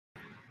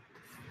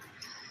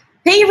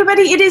Hey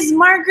everybody, it is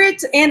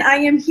Margaret and I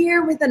am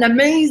here with an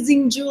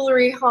amazing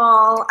jewelry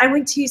haul. I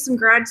went to some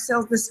garage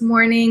sales this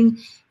morning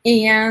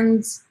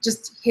and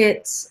just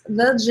hit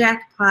the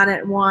jackpot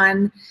at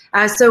one.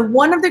 So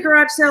one of the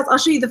garage sales, I'll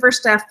show you the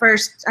first stuff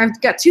first. I've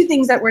got two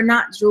things that were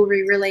not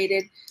jewelry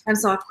related,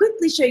 so I'll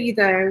quickly show you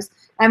those.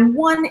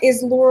 One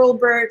is Laurel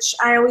Birch.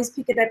 I always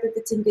pick it up if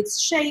it's in good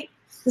shape.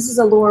 This is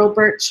a Laurel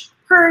Birch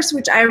purse,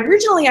 which I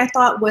originally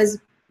thought was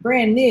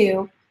brand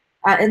new.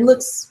 It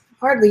looks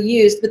hardly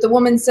used, but the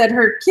woman said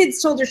her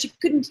kids told her she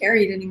couldn't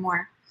carry it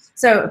anymore.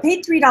 So I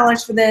paid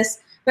 $3 for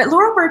this, but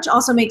Laurel Birch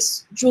also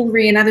makes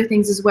jewelry and other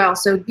things as well.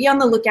 So be on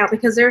the lookout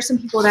because there are some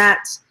people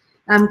that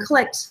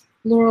collect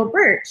Laurel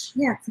Birch.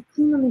 Yeah, it's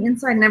clean on the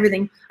inside and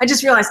everything. I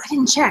just realized I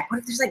didn't check. What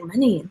if there's like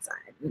money inside?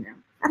 You know,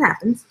 that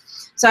happens.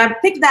 So I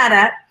picked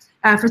that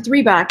up for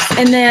 $3.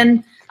 And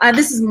then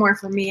this is more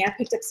for me. I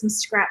picked up some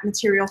scrap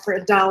material for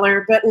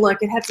 $1, but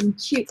look, it had some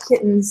cute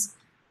kittens.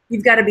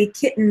 You've got to be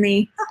kidding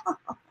me.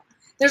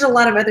 There's a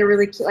lot of other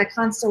really cute, like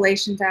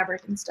constellation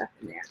fabric and stuff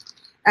in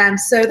there.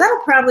 So that'll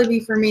probably be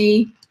for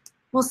me.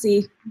 We'll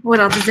see what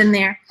else is in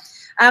there.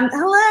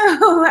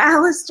 Hello,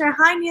 Alistair.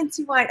 Hi,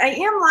 Nancy White. I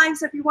am live,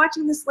 so if you're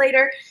watching this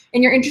later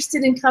and you're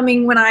interested in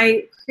coming when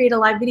I create a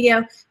live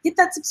video, hit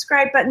that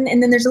subscribe button,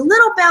 and then there's a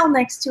little bell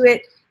next to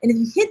it. And if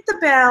you hit the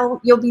bell,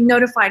 you'll be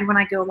notified when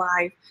I go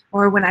live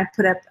or when I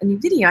put up a new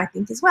video, I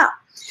think, as well.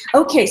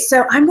 Okay,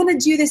 so I'm going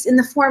to do this in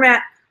the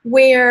format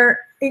where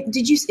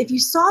if you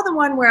saw the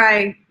one where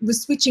I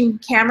was switching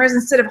cameras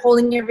instead of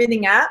holding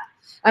everything up,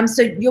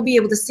 so you'll be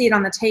able to see it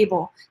on the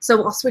table.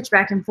 So I'll switch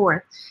back and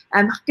forth.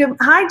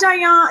 Hi,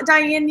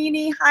 Diane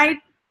Nini. Hi,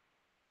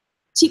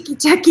 Cheeky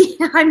Tucky.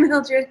 Hi,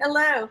 Mildred.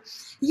 Hello.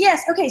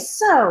 Yes. Okay.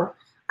 So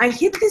I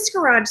hit this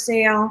garage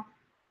sale,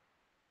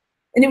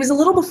 and it was a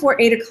little before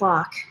 8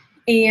 o'clock,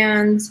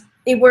 and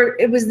it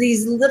was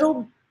these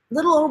little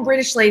old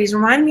British ladies,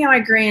 remind me of my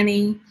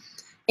granny,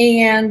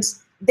 and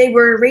they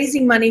were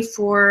raising money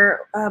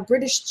for a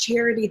British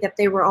charity that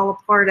they were all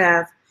a part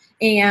of.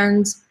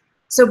 And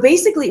so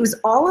basically it was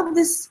all of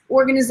this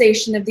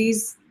organization of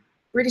these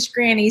British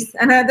grannies,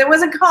 and that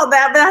wasn't called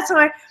that, but that's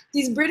why,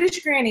 these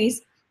British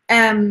grannies,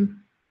 and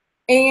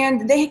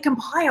they had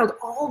compiled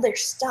all their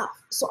stuff.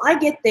 So I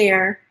get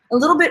there a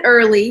little bit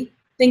early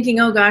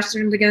thinking, oh gosh,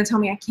 they're gonna tell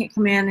me I can't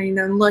come in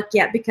and look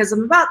yet because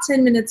I'm about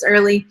 10 minutes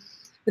early.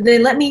 But they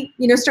let me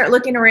start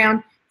looking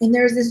around. And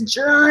there's this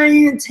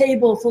giant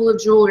table full of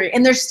jewelry,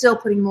 and they're still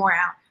putting more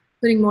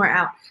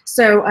out.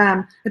 So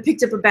I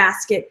picked up a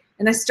basket,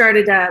 and I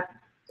started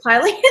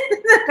piling in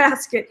the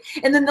basket.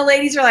 And then the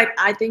ladies are like,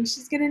 I think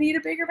she's going to need a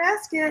bigger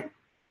basket.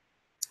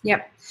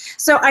 Yep.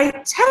 So I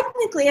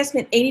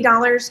spent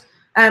 $80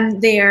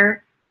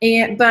 there,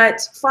 but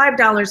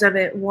 $5 of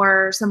it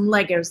were some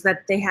Legos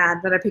that they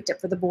had that I picked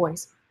up for the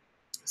boys.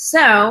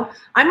 So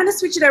I'm going to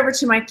switch it over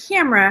to my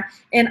camera,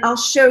 and I'll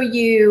show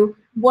you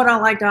what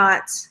all I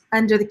got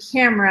under the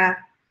camera,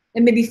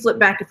 and maybe flip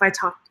back if I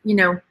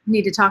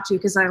need to talk to you,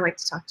 because I like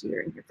to talk to you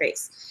in your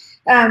face.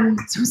 So I'm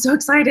so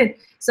excited.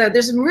 So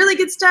there's some really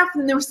good stuff,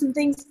 and there were some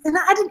things, and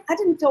I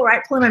didn't feel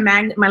right pulling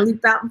my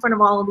loop out in front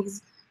of all of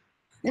these,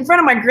 in front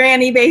of my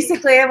granny,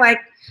 basically. I'm like,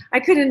 I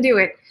couldn't do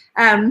it.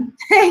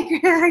 Hey,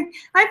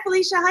 hi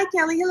Felicia, hi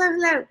Kelly,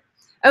 hello.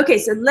 Okay,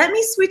 so let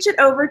me switch it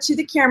over to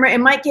the camera. It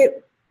might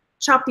get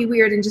choppy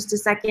weird in just a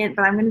second,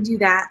 but I'm going to do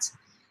that.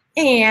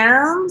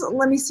 And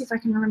let me see if I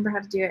can remember how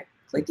to do it.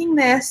 Clicking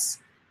this.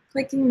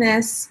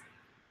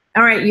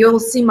 All right, you'll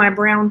see my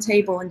brown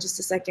table in just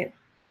a second.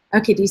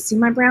 Okay, do you see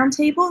my brown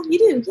table? You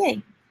do,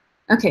 yay.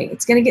 Okay,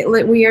 it's going to get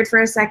lit weird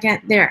for a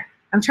second. There,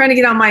 I'm trying to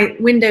get on my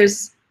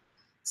windows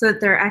so that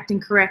they're acting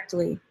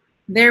correctly.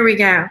 There we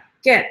go.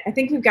 Good, I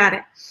think we've got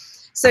it.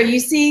 So you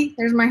see,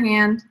 there's my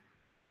hand.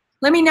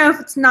 Let me know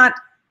if it's not,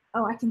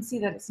 oh, I can see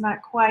that it's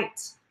not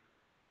quite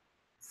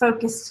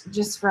focused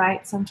just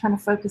right, so I'm trying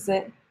to focus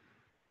it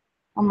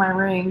on my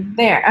ring.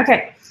 There,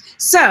 okay.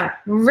 So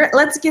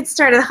let's get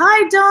started.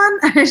 Hi,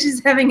 Dawn.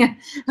 She's having a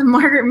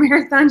Margaret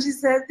marathon, she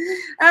said.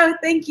 Oh,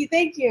 thank you.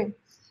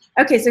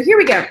 Okay, so here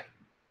we go.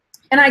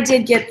 And I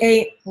did get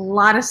a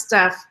lot of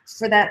stuff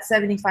for that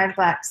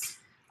 $75.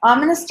 I'm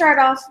going to start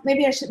off,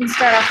 maybe I shouldn't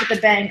start off with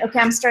a bang. Okay,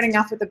 I'm starting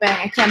off with a bang.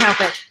 I can't help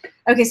it.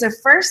 Okay, so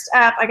first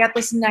up, I got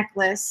this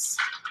necklace.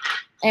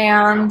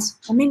 And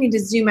I may need to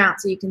zoom out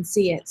so you can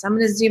see it. So I'm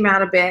going to zoom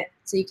out a bit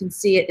so you can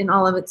see it in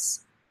all of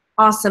its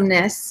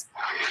awesomeness.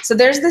 So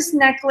there's this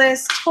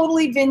necklace,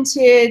 totally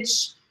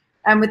vintage,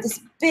 with this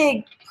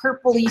big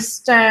purpley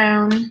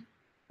stone,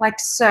 like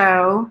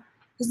so.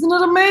 Isn't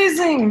it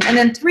amazing? And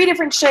then 3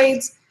 different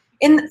shades.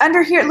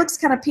 Under here, it looks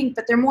kind of pink,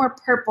 but they're more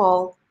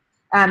purple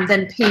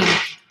than pink.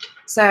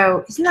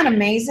 So isn't that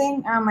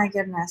amazing? Oh my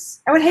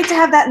goodness. I would hate to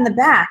have that in the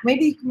back.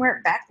 Maybe you can wear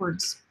it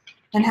backwards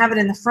and have it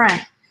in the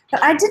front.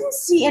 But I didn't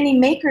see any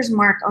maker's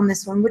mark on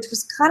this one, which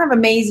was kind of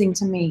amazing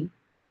to me,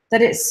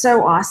 that it's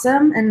so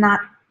awesome and not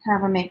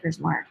have a maker's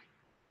mark.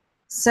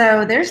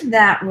 So there's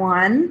that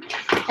one.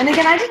 And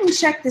again, I didn't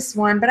check this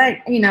one, but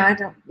I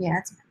don't, yeah,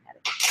 it's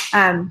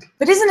magnetic.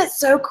 But isn't it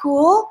so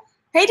cool?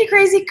 Hey to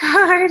Crazy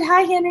Card.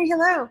 Hi, Henry.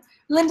 Hello.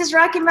 Linda's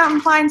Rocky Mountain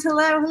Pines.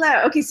 Hello,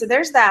 hello. Okay, so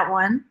there's that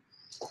one.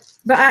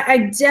 But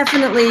I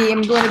definitely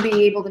am going to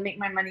be able to make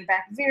my money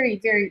back very,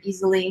 very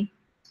easily.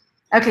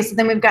 Okay, so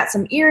then we've got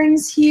some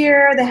earrings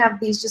here. They have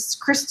these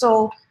just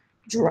crystal,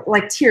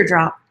 like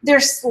teardrop. They're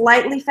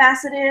slightly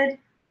faceted,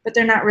 but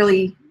they're not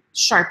really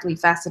sharply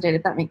faceted,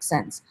 if that makes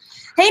sense.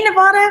 Hey,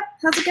 Nevada,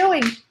 how's it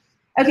going?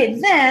 Okay,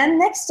 then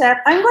next up,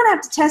 I'm going to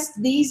have to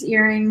test these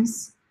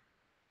earrings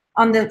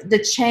on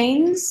the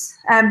chains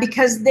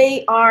because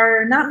they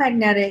are not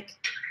magnetic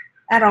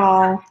at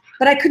all,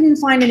 but I couldn't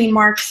find any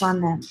marks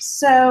on them.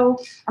 So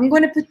I'm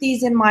going to put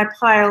these in my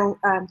pile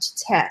to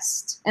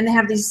test. And they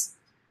have these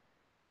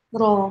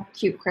little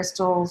cute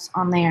crystals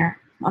on there,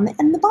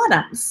 in the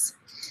bottoms.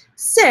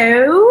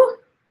 So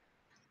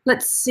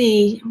let's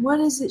see, what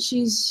is it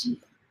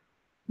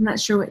I'm not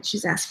sure what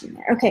she's asking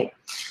there. Okay,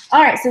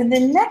 all right, so the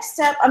next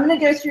step, I'm gonna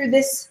go through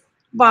this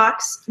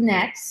box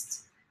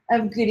next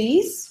of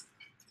goodies.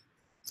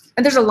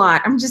 And there's a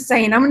lot, I'm just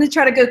saying, I'm gonna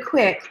try to go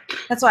quick.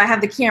 That's why I have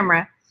the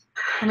camera.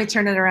 Let me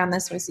turn it around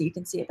this way so you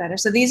can see it better.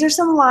 So these are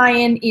some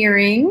lion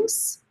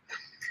earrings,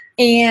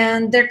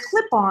 and they're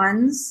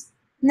clip-ons.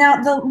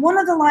 Now, one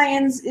of the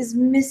lions is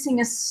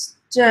missing a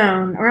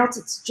stone, or else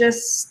it's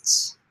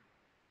just,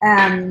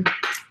 or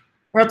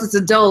else it's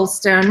a dull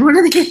stone. What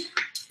are they?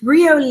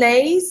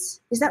 Riolets?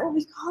 Is that what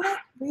we call it?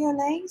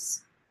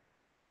 Riolets?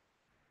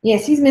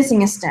 Yes, he's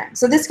missing a stone.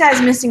 So this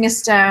guy's missing a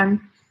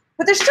stone,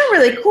 but they're still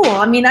really cool.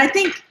 I mean, I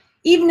think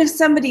even if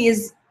somebody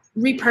is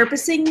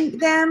repurposing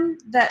them,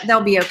 that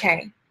they'll be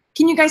okay.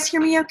 Can you guys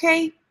hear me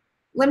okay?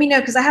 Let me know,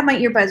 because I have my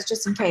earbuds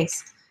just in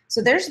case.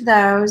 So there's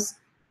those.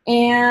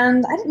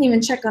 And I didn't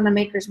even check on the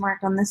maker's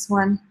mark on this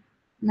one.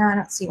 No, I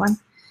don't see one.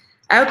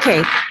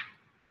 Okay,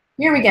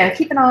 here we go.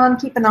 Keep it on,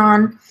 keep it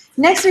on.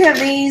 Next we have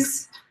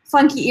these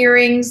funky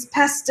earrings,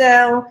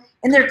 pastel,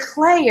 and they're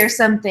clay or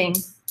something,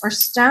 or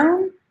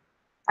stone.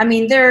 I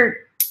mean, they're,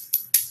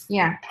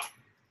 yeah,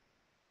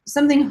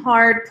 something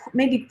hard,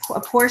 maybe a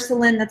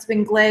porcelain that's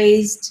been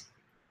glazed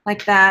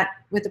like that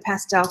with the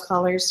pastel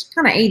colors,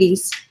 kind of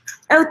 80s.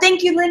 Oh,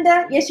 thank you,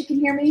 Linda. Yes, you can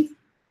hear me.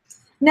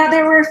 Now,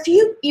 there were a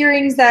few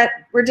earrings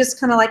that were just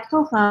kind of like,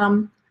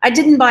 ho-hum. I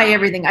didn't buy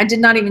everything. I did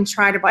not even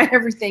try to buy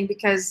everything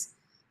because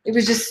it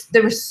was just,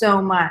 there was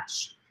so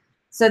much.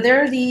 So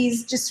there are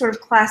these just sort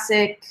of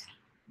classic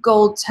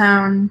gold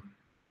tone.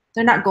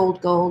 They're not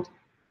gold,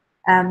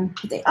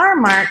 but they are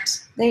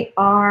marked. They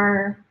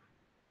are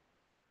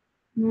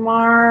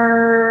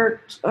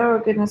marked, oh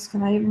goodness,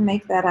 can I even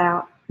make that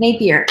out?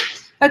 Napier.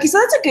 Okay, so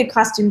that's a good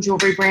costume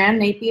jewelry brand,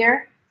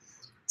 Napier.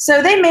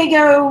 So they may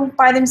go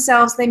by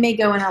themselves, they may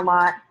go in a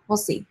lot. We'll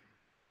see.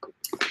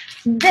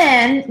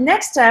 Then,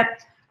 next up,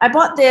 I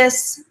bought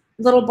this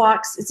little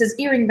box. It says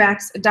earring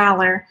backs,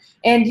 $1.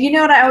 And you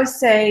know what I always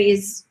say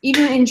is,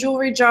 even in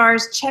jewelry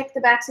jars, check the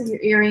backs of your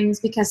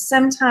earrings, because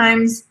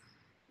sometimes,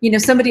 you know,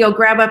 somebody will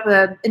grab up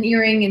an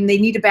earring and they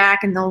need a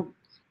back, and they'll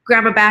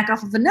grab a back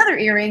off of another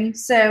earring.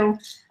 So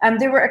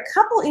there were a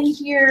couple in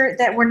here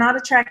that were not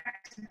attracted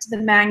to the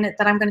magnet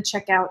that I'm going to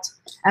check out.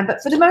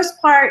 But for the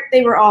most part,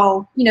 they were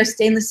all, you know,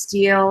 stainless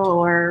steel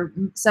or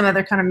some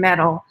other kind of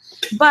metal.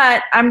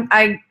 But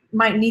I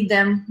might need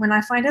them when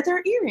I find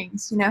other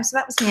earrings, you know, so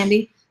that was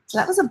handy. So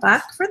that was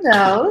 $1 for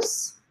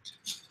those.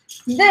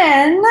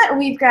 Then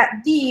we've got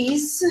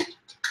these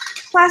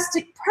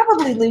plastic,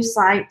 probably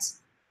lucite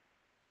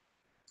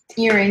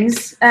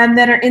earrings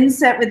that are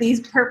inset with these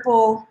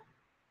purple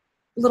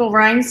little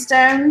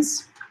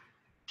rhinestones.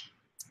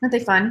 Aren't they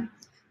fun?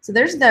 So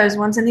there's those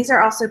ones, and these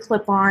are also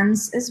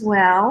clip-ons as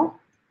well.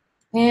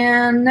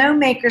 And no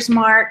maker's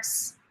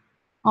marks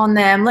on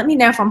them. Let me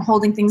know if I'm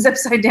holding things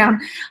upside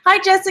down. Hi,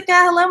 Jessica.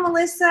 Hello,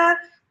 Melissa.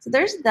 So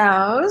there's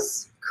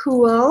those.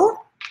 Cool.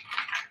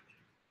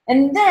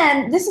 And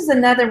then this is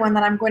another one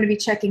that I'm going to be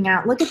checking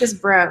out. Look at this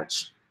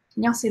brooch.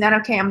 Can y'all see that?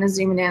 Okay, I'm going to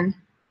zoom it in.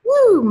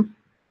 Woo!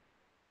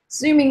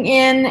 Zooming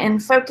in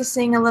and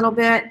focusing a little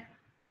bit.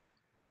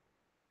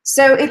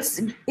 So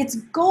it's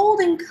gold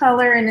in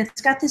color, and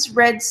it's got this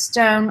red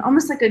stone,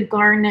 almost like a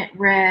garnet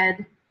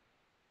red.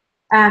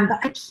 But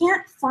I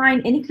can't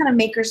find any kind of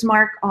maker's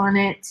mark on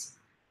it.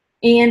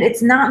 And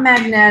it's not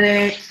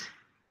magnetic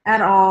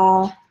at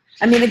all.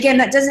 I mean, again,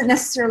 that doesn't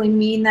necessarily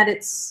mean that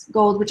it's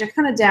gold, which I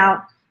kind of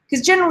doubt.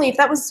 Because generally, if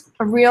that was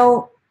a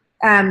real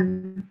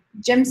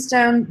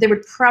gemstone, they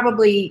would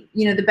probably,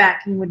 you know, the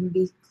backing wouldn't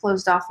be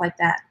closed off like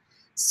that.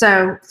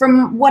 So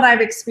from what I've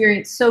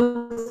experienced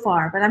so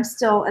far, but I'm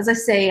still, as I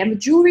say, I'm a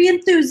jewelry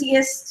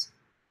enthusiast,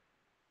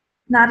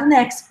 not an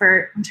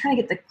expert. I'm trying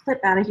to get the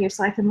clip out of here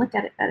so I can look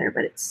at it better,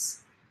 but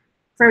it's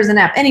frozen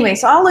up. Anyway,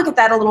 so I'll look at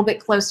that a little bit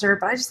closer,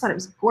 but I just thought it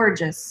was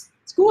gorgeous.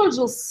 It's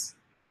gorgeous.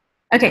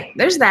 Okay,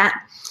 there's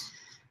that.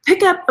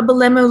 Pick up a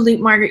Belemo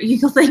loop, Margaret. You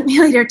can thank me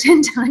later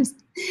 10 times.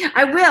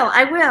 I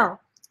will.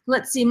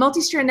 Let's see,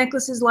 multi-strand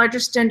necklaces, larger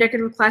stone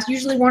decorative clasp,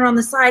 usually worn on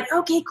the side.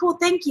 Okay, cool,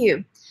 thank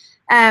you.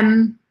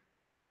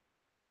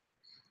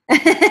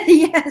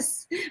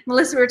 Yes,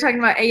 Melissa, we were talking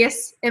about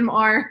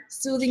ASMR,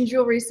 soothing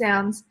jewelry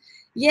sounds.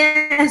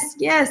 Yes,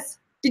 yes.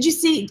 Did you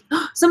see,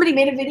 somebody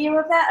made a video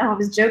of that? Oh, I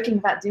was joking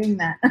about doing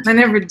that. I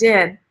never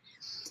did.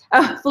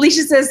 Oh,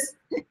 Felicia says,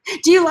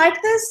 do you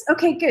like this?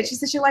 Okay, good. She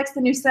says she likes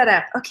the new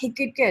setup. Okay,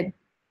 good, good.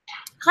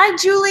 Hi,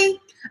 Julie.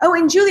 Oh,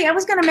 and Julie, I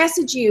was going to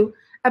message you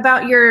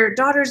about your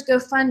daughter's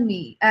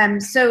GoFundMe.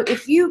 So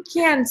if you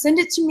can, send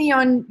it to me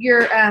on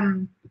your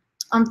on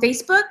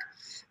Facebook,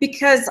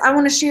 because I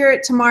want to share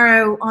it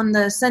tomorrow on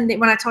the Sunday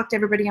when I talk to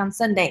everybody on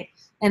Sunday,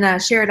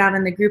 and share it out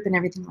in the group and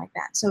everything like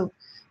that. So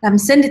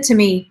send it to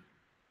me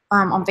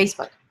on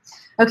Facebook.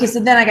 Okay, so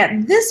then I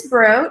got this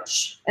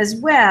brooch as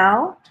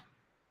well.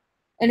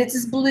 And it's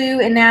this blue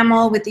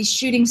enamel with these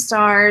shooting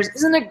stars.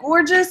 Isn't it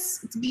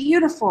gorgeous? It's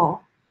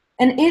beautiful.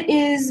 And it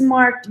is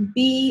marked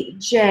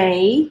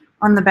BJ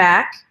on the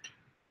back.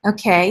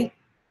 Okay.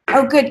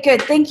 Oh, good,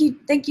 good. Thank you,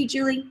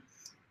 Julie.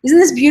 Isn't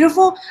this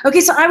beautiful?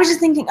 Okay, so I was just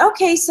thinking,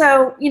 okay,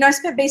 so, you know, I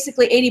spent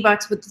basically 80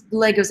 bucks with the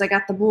Legos. I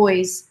got the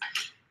boys.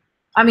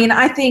 I mean,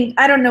 I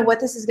don't know what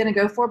this is going to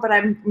go for, but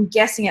I'm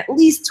guessing at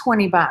least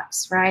 20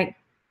 bucks, right?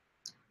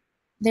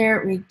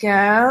 There we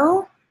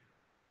go.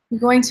 I'm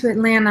going to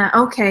Atlanta.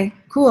 Okay,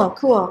 cool,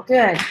 cool,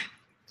 good.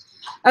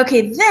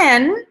 Okay,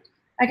 then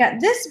I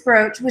got this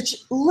brooch,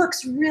 which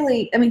looks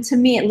really, I mean, to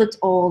me it looked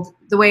old,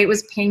 the way it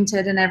was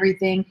painted and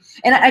everything.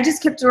 And I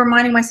just kept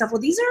reminding myself, well,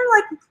 these are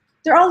like,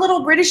 they're all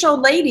little British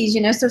old ladies,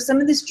 you know, so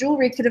some of this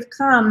jewelry could have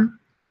come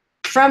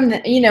from,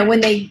 the, you know, when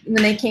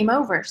they came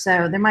over.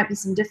 So there might be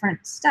some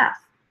different stuff.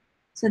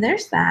 So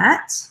there's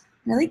that,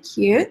 really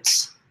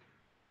cute.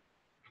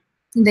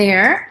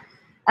 There.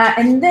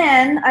 And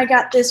then I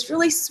got this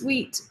really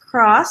sweet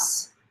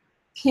cross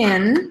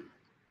pin.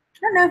 I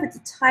don't know if it's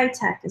a tie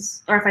tack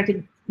or if I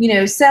could, you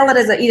know, sell it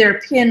as either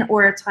a pin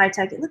or a tie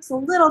tack. It looks a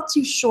little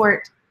too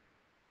short.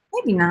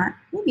 Maybe not.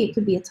 Maybe it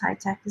could be a tie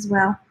tack as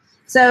well.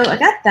 So I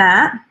got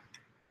that.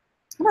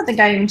 I don't think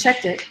I even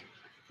checked it.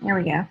 There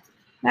we go.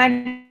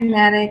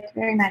 Magnetic,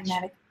 very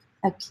magnetic.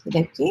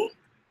 Okay, okay.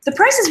 The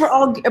prices were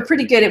all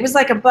pretty good. It was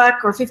like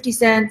 $1 or 50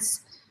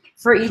 cents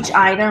for each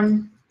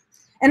item.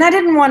 And I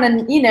didn't want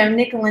to, you know,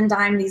 nickel and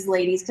dime these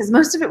ladies because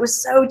most of it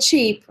was so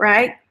cheap,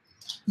 right?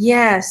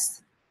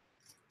 Yes.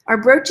 Are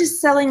brooches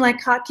selling like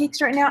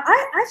hotcakes right now?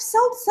 I've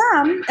sold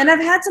some, and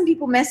I've had some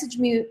people message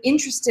me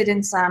interested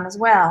in some as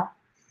well.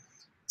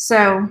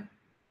 So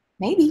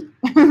maybe.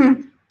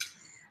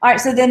 All right,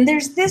 so then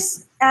there's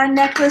this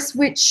necklace,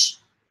 which,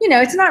 you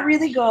know, it's not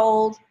really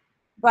gold,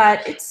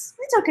 but it's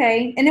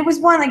okay. And it was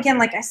one, again,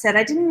 like I said,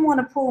 I didn't want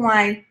to pull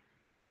my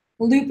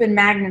loop and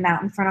magnet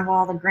out in front of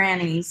all the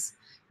grannies,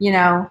 you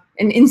know,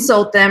 and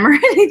insult them or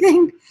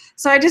anything.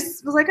 So I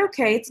just was like,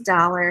 okay, it's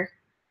 $1.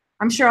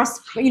 I'm sure I'll,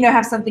 you know,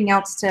 have something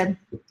else to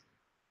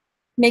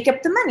make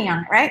up the money on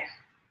it, right?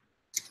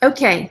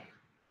 Okay.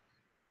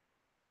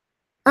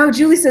 Oh,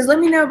 Julie says, let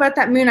me know about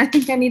that moon. I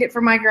think I need it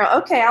for my girl.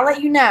 Okay, I'll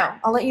let you know.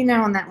 I'll let you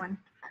know on that one.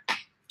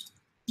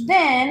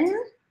 Then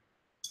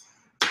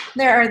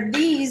there are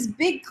these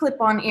big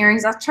clip-on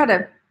earrings. I'll try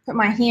to put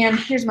my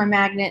hand, here's my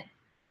magnet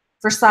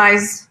for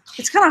size.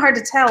 It's kind of hard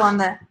to tell on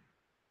the,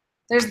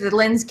 there's the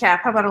lens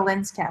cap. How about a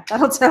lens cap?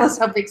 That'll tell us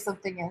how big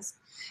something is.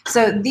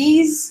 So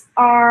these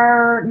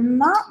are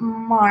not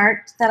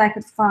marked that I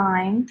could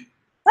find.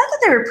 I thought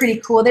they were pretty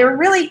cool. They were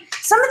really,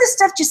 some of the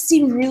stuff just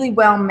seemed really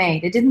well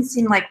made. It didn't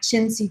seem like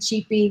chintzy,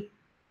 cheapy.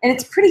 And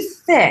it's pretty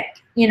thick,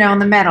 you know, in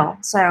the metal.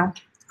 So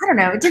I don't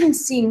know. It didn't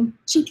seem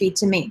cheapy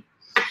to me.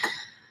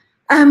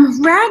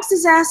 Rags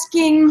is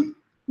asking,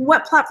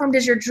 what platform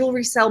does your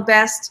jewelry sell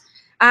best?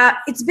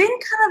 It's been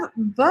kind of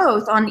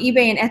both on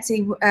eBay and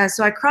Etsy,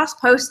 so I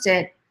cross-post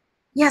it.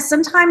 Yeah,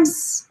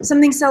 sometimes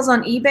something sells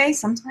on eBay,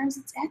 sometimes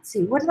it's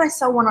Etsy. What did I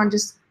sell one on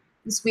just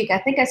this week? I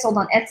think I sold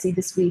on Etsy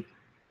this week.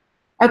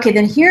 Okay,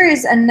 then here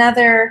is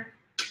another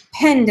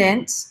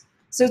pendant.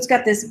 So it's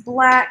got this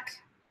black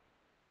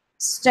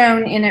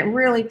stone in it,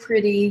 really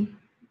pretty.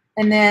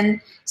 And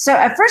then, so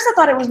at first I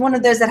thought it was one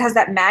of those that has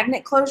that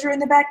magnet closure in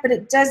the back, but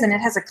it doesn't. It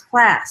has a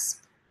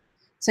clasp.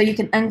 So you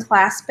can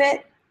unclasp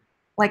it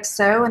like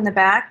so in the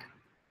back,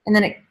 and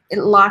then it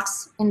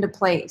locks into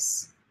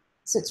place.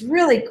 So it's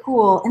really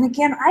cool. And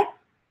again, I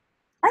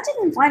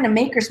didn't find a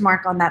maker's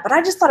mark on that, but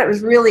I just thought it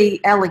was really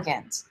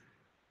elegant.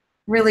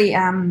 Really,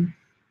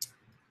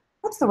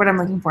 what's the word I'm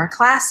looking for?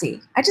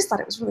 Classy. I just thought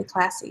it was really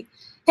classy.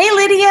 Hey,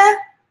 Lydia.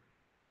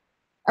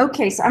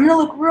 Okay, so I'm going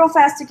to look real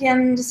fast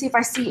again to see if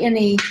I see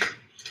any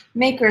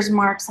maker's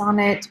marks on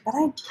it, but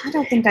I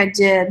don't think I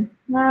did.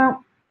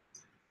 No.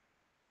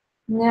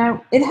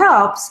 No, it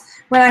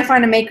helps when I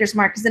find a maker's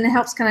mark, because then it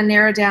helps kind of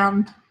narrow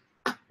down,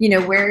 you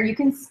know, where you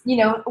can, you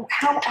know,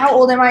 how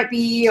old it might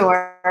be,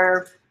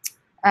 or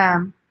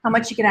how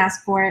much you can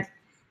ask for it.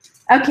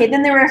 Okay,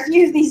 then there were a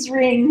few of these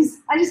rings.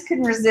 I just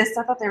couldn't resist.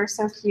 I thought they were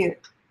so cute.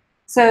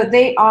 So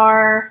they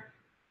are,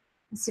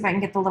 let's see if I can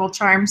get the little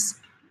charms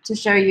to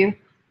show you.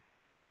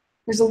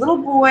 There's a little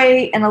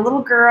boy and a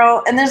little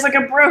girl, and there's like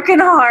a broken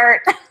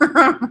heart.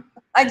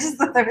 I just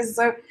thought that was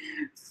so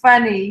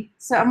funny.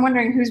 So I'm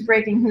wondering who's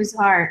breaking whose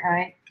heart,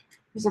 right?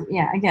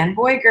 Yeah, again,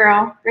 boy,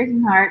 girl,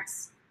 breaking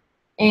hearts.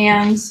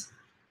 And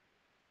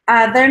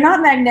they're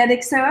not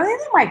magnetic, so I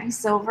think they might be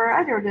silver.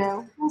 I don't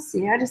know. We'll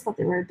see. I just thought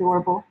they were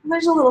adorable. And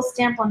there's a little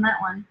stamp on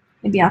that one.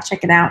 Maybe I'll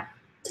check it out.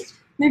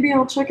 Maybe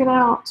I'll check it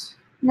out.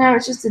 No,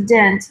 it's just a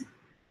dent.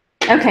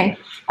 Okay.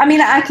 I mean,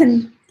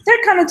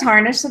 they're kind of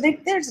tarnished, so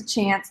there's a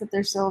chance that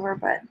they're silver,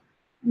 but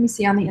let me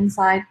see on the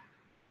inside.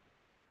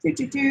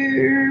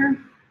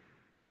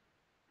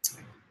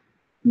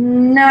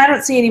 No, I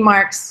don't see any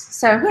marks.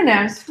 So who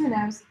knows? Who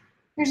knows?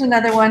 Here's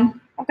another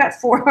one. I've got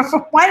 4.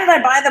 Why did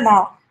I buy them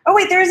all? Oh,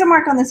 wait, there is a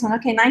mark on this one.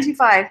 Okay,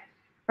 925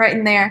 right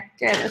in there.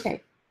 Good,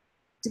 okay.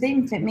 Do they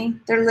even fit me?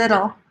 They're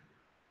little.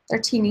 They're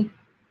teeny.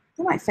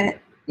 They might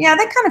fit. Yeah,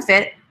 they kind of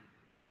fit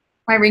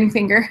my ring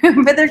finger,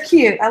 but they're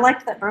cute. I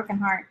like that broken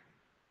heart.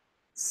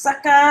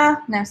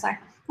 Sucker. No, sorry.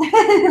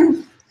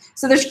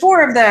 So there's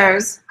 4 of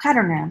those. I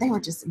don't know. They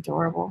were just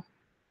adorable.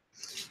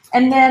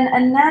 And then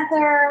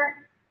another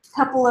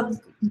couple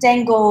of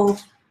dangle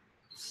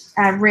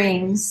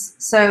rings.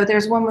 So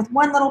there's one with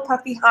one little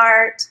puffy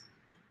heart,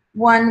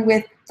 one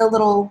with the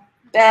little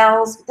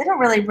bells. They don't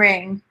really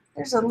ring.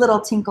 There's a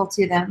little tinkle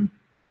to them.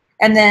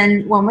 And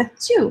then one with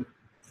 2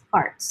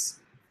 hearts.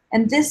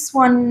 And this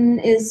one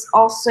is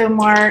also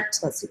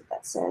marked. Let's see what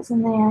that says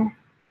in there.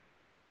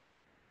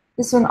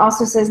 This one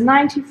also says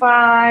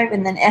 925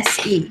 and then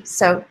SE.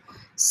 So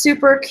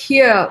super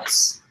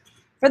cute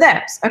for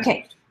those.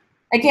 Okay.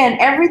 Again,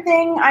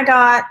 everything I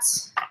got,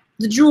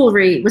 the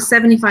jewelry was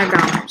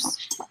 $75.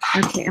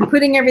 Okay, I'm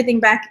putting everything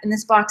back in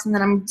this box and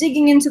then I'm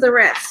digging into the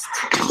rest.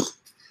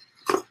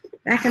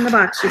 Back in the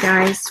box, you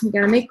guys. We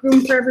gotta make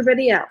room for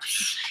everybody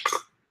else.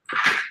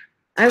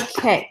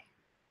 Okay.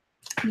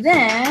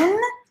 Then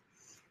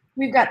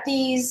we've got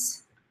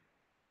these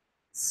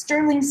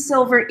sterling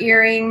silver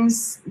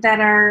earrings that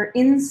are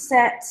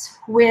inset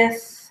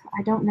with,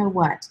 I don't know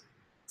what,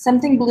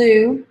 something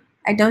blue.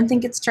 I don't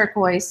think it's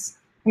turquoise.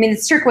 I mean,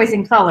 it's turquoise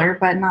in color,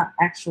 but not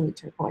actually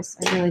turquoise.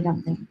 I really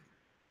don't think.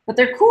 But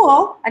they're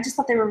cool. I just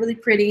thought they were really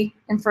pretty.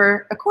 And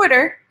for a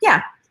quarter,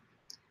 yeah.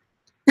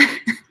 A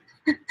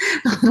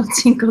little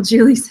tinkle,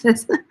 Julie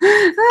says.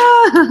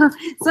 Oh,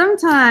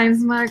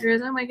 sometimes,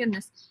 Margaret. Oh, my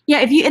goodness.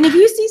 Yeah, if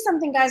you see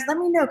something, guys, let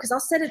me know, because I'll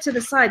set it to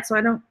the side so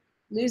I don't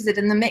lose it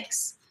in the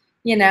mix,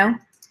 you know.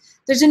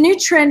 There's a new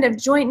trend of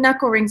joint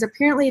knuckle rings.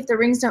 Apparently, if the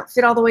rings don't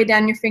fit all the way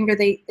down your finger,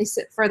 they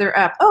sit further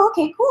up. Oh,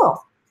 okay,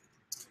 cool.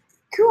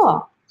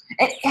 Cool.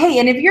 Hey,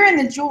 and if you're in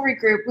the jewelry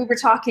group, we were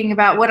talking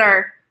about what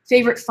our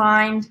favorite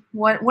find.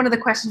 One of the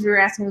questions we were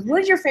asking was,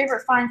 what is your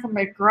favorite find from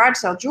a garage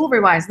sale,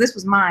 jewelry-wise? This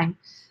was mine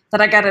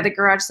that I got at a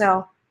garage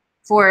sale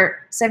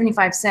for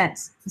 75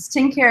 cents. It's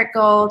 10-karat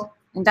gold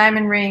and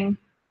diamond ring.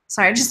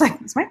 Sorry, I just like,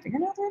 is my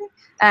fingernail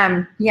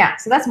dirty? Yeah,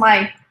 so that's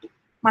my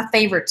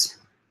favorite.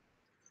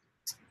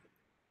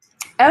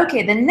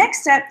 Okay, the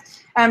next step,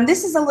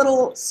 this is a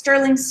little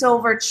sterling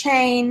silver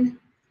chain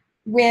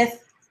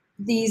with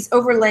these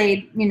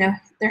overlaid, you know,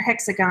 they're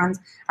hexagons.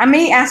 I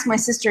may ask my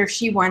sister if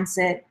she wants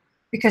it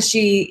because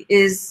she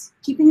is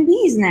keeping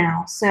these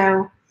now.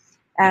 So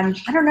I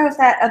don't know if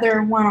that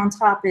other one on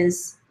top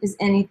is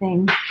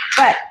anything,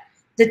 but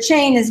the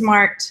chain is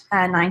marked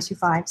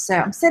 925. So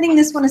I'm setting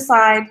this one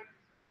aside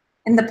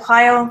in the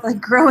pile, the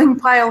growing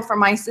pile for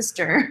my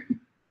sister.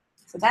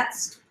 So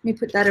that's, let me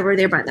put that over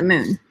there by the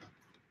moon.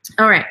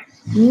 All right,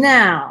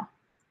 now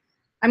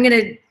I'm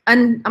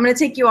gonna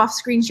take you off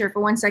screen share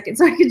for 1 second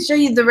so I can show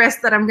you the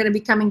rest that I'm gonna be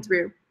coming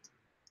through.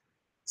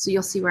 So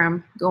you'll see where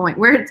I'm going,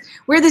 where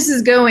this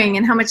is going,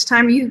 and how much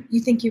time you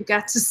think you've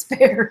got to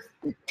spare.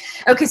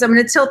 Okay, so I'm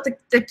gonna tilt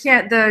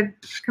the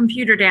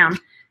computer down.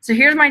 So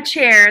here's my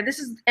chair. This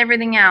is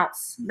everything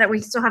else that we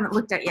still haven't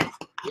looked at yet.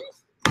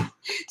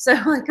 So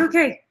I'm like,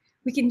 okay,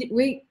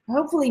 we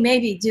hopefully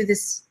maybe do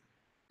this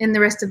in the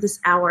rest of this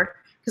hour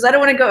because I don't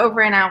want to go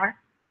over an hour.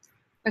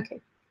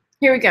 Okay,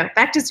 here we go.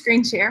 Back to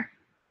screen share.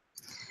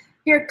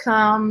 Here it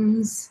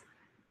comes.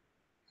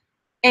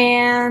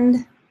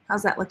 And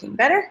how's that looking?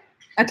 Better?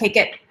 Okay,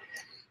 good.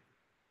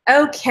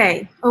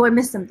 Okay. Oh, I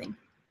missed something.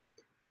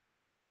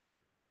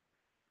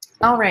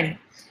 Alrighty.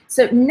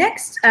 So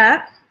next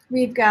up,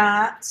 we've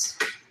got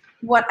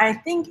what I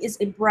think is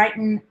a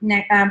Brighton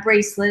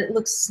bracelet. It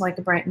looks like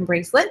a Brighton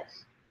bracelet,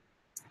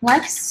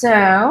 like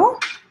so.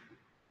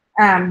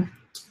 And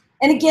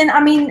again,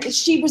 I mean,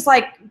 she was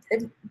like,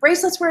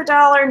 bracelets were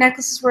 $1,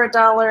 necklaces were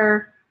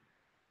 $1.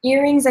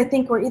 Earrings, I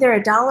think, were either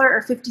 $1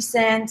 or 50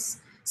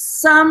 cents.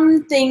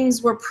 Some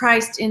things were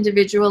priced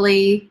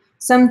individually.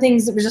 Some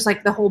things it was just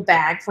like the whole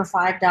bag for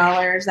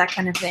 $5, that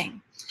kind of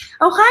thing.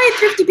 Oh, hi,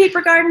 Thrifty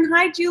Paper Garden.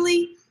 Hi,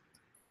 Julie.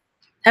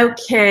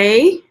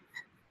 Okay.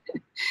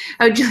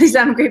 Oh, Julie's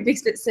on a great big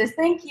spit, sis.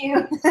 Thank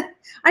you.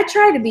 I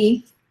try to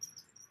be.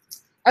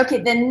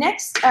 Okay, then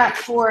next up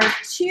for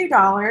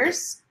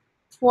 $2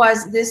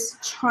 was this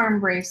charm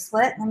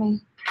bracelet. Let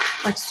me,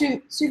 like,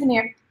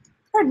 souvenir.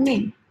 Pardon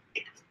me.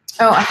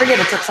 Oh, I forget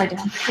it's upside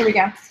down. Here we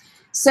go.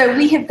 So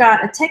we have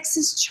got a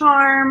Texas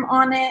charm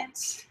on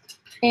it,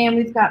 and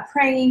we've got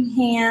praying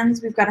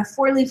hands. We've got a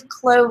 4-leaf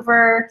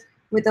clover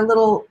with a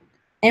little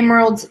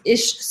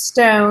emerald-ish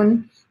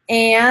stone.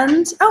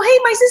 And, oh, hey,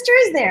 my sister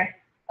is there.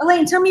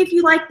 Elaine, tell me if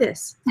you like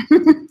this. I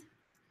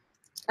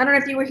don't know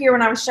if you were here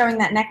when I was showing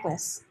that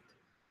necklace.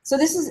 So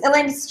this is,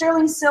 Elaine, it's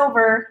sterling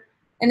silver,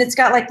 and it's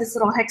got like this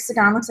little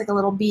hexagon, looks like a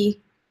little bee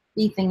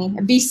B thingy,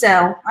 a B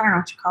cell. I don't know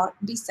what you call it,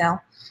 B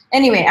cell.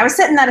 Anyway, I was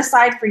setting that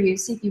aside for you,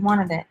 see if you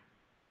wanted it.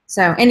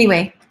 So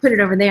anyway, put it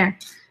over there.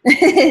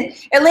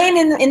 Elaine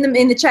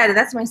in the chat,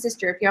 that's my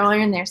sister. If y'all are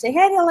in there, say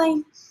hey to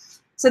Elaine.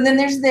 So then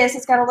there's this.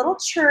 It's got a little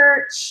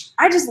church.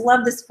 I just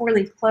love this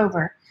 4-leaf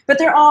clover. But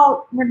they're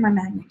all, where'd my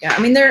magnet go? I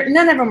mean,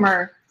 none of them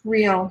are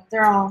real.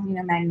 They're all, you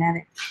know,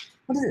 magnetic.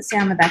 What does it say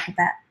on the back of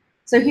that?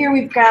 So here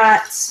we've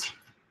got,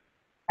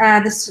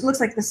 this looks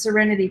like the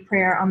Serenity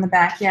Prayer on the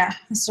back. Yeah,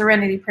 the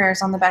Serenity Prayer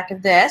is on the back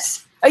of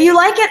this. Oh, you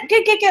like it?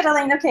 Good, good, good,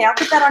 Elaine. Okay, I'll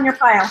put that on your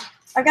pile.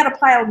 I've got a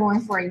pile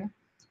going for you.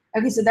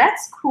 Okay, so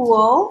that's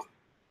cool.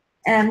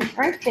 And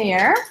right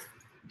there.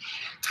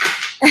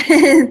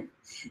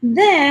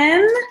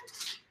 Then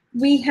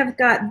we have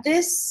got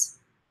this.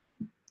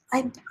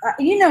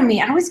 You know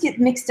me, I always get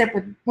mixed up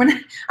with, when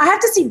I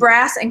have to see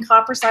brass and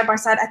copper side by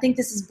side. I think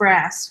this is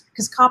brass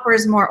because copper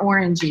is more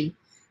orangey.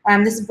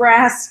 This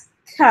brass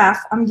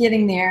cuff, I'm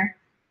getting there.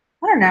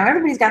 I don't know,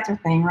 everybody's got their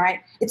thing,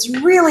 right? It's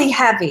really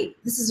heavy.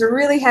 This is a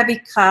really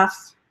heavy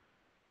cuff,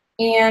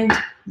 and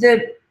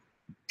the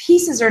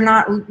pieces are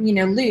not, you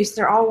know, loose.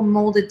 They're all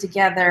molded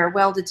together,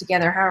 welded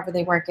together, however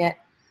they work it.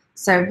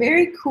 So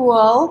very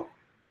cool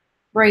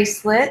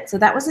bracelet. So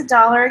that was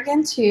 $1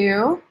 again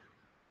too.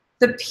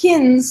 The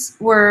pins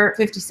were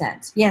 50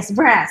 cents. Yes,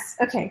 brass.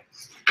 Okay.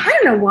 I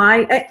don't know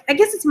why. I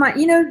guess it's my,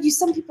 you know,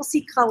 some people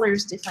see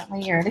colors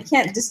differently, or they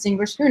can't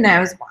distinguish. Who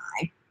knows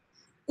why?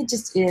 It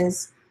just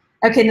is.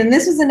 Okay, then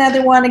this was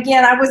another one.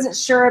 Again, I wasn't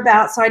sure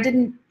about, so I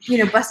didn't, you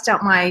know, bust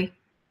out my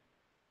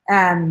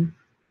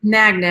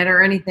magnet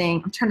or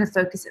anything. I'm trying to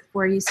focus it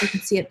for you so you can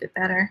see it a bit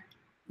better.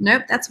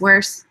 Nope, that's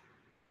worse.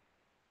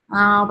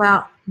 How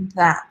about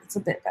that? It's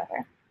a bit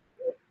better.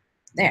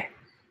 There.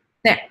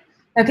 There.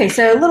 Okay,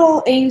 so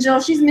little angel,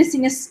 she's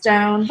missing a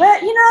stone,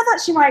 but you know, I thought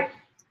she might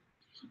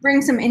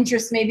bring some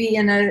interest maybe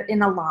in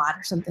a lot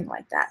or something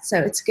like that. So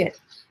it's good.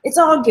 It's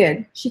all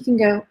good. She can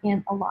go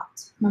in a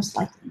lot, most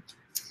likely.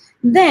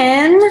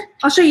 Then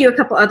I'll show you a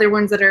couple other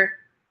ones that are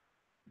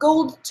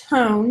gold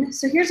tone.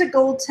 So here's a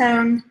gold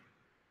tone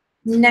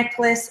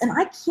necklace, and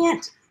I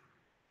can't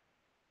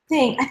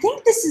think. I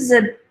think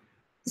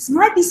this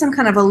might be some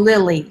kind of a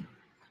lily,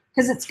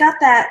 because it's got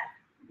that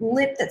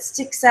lip that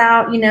sticks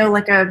out, you know,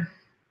 like a,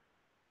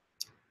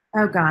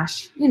 oh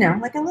gosh, you know,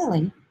 like a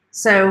lily.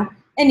 So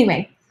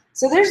anyway,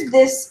 so there's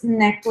this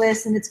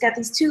necklace, and it's got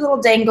these two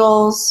little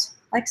dangles,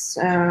 like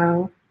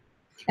so.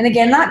 And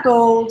again, not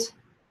gold,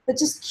 but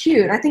just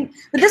cute. I think,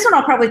 but this one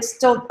I'll probably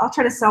still, I'll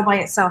try to sell by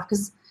itself,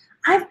 because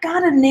I've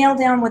got to nail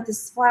down what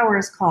this flower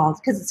is called,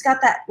 because it's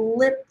got that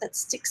lip that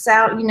sticks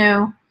out, you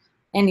know.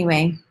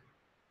 Anyway.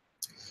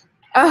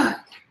 Oh,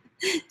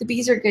 the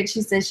bees are good,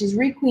 she says. She's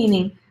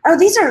requeening. Oh,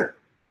 these are,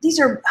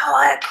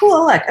 oh,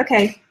 cool, look,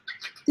 okay.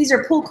 These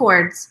are pull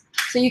cords,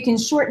 so you can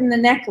shorten the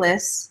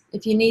necklace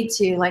if you need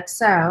to, like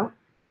so,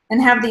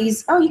 and have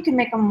these, oh, you can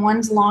make them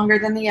one's longer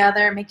than the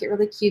other, make it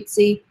really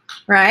cutesy,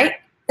 right?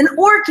 An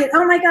orchid,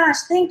 oh my gosh,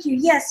 thank you,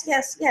 yes,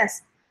 yes,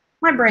 yes.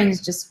 My brain is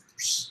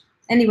just,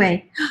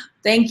 anyway,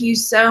 thank you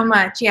so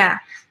much, yeah,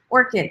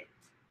 orchid.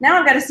 Now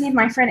I've got to see if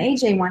my friend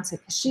AJ wants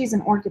it, because she's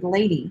an orchid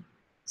lady.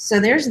 So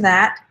there's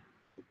that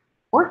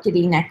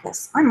orchidy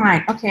necklace. I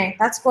might, okay,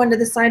 that's going to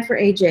the side for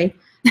AJ.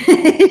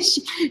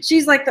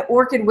 She's like the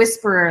orchid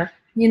whisperer.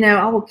 You know,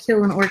 I will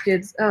kill an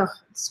orchid. Ugh,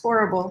 it's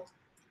horrible.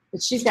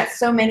 But she's got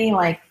so many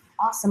like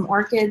awesome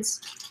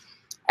orchids.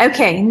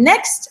 Okay,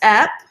 next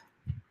up,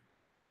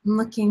 I'm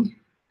looking.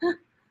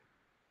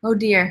 Oh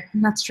dear,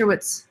 I'm not sure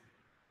what's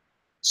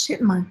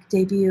chipmunk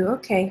debut.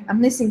 Okay,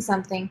 I'm missing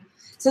something.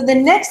 So the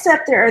next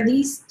up, there are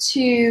these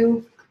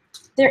two.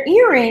 They're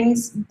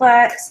earrings,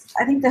 but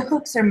I think the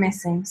hooks are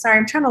missing. Sorry,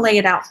 I'm trying to lay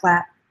it out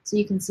flat so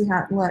you can see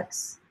how it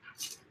looks.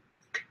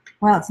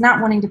 Well, it's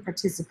not wanting to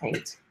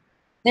participate.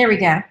 There we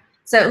go.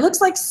 So it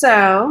looks like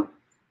so,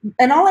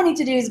 and all I need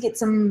to do is get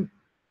some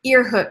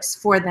ear hooks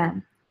for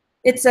them.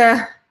 It's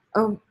a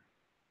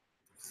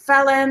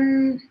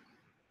Phalaenopsis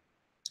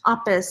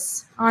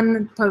on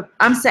the Pope.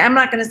 I'm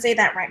not going to say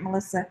that right,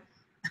 Melissa.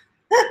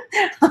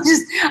 I'll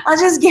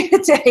just give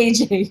it to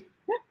AJ.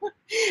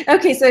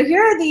 Okay, so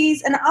here are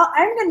these, and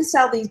I'm going to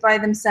sell these by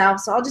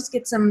themselves. So I'll just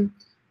get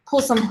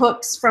pull some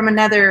hooks from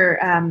another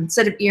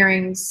set of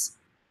earrings,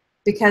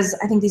 because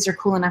I think these are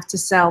cool enough to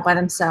sell by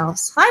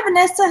themselves. Hi,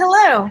 Vanessa.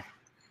 Hello.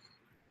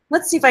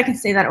 Let's see if I can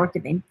say that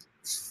orchid name.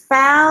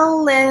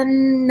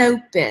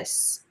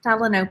 Phalaenopsis.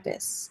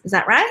 Phalaenopsis. Is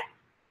that right?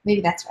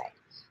 Maybe that's right.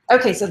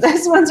 Okay, so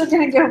those ones are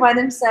going to go by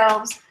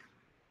themselves.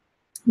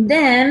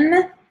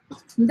 Then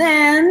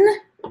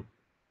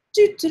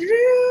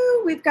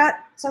we've got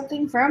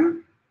something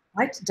from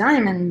White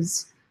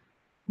Diamonds.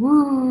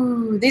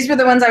 Ooh, these were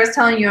the ones I was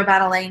telling you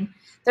about, Elaine.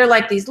 They're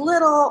like these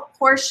little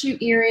horseshoe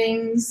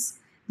earrings.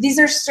 These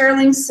are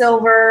sterling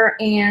silver,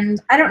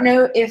 and I don't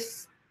know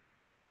if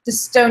the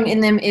stone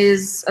in them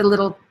is a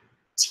little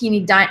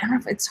teeny diamond. I don't know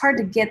if it's hard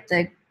to get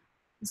it's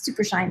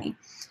super shiny.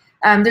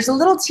 There's a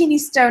little teeny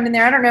stone in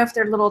there. I don't know if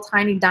they're little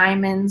tiny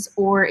diamonds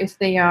or if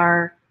they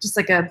are just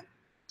like a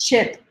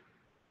chip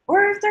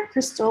or if they're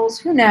crystals.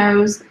 Who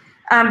knows?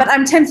 But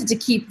I'm tempted to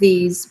keep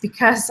these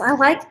because I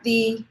like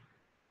the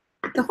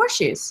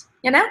horseshoes,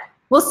 you know?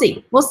 We'll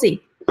see. We'll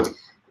see.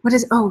 What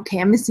is, oh,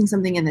 okay, I'm missing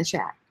something in the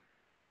chat.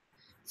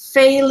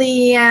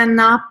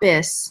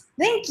 Phalaenopsis.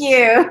 Thank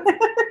you.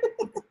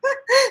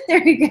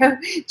 There you go.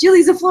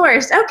 Julie's a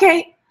florist.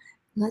 Okay.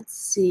 Let's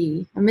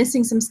see. I'm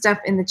missing some stuff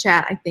in the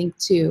chat, I think,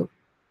 too.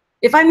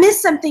 If I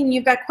miss something,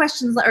 you've got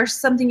questions or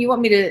something you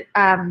want me to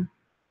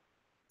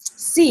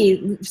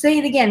see, say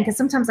it again, because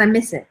sometimes I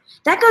miss it.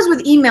 That goes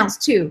with emails,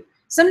 too.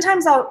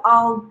 Sometimes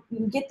I'll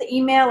get the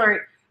email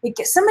or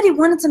somebody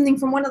wanted something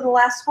from one of the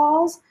last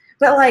hauls,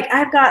 but like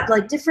I've got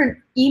like different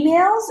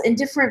emails and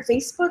different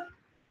Facebook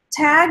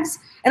tags,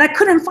 and I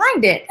couldn't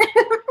find it.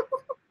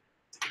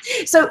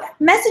 So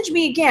message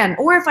me again,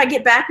 or if I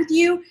get back with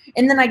you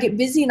and then I get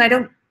busy and I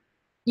don't,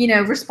 you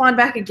know, respond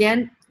back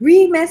again,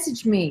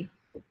 re-message me,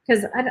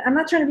 because I'm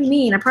not trying to be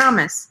mean, I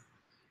promise.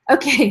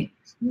 Okay,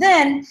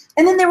 and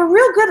then they were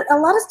real good. A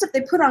lot of stuff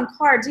they put on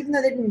cards, even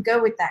though they didn't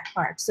go with that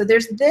card. So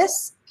there's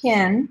this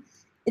pin.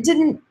 It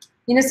didn't,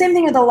 you know, same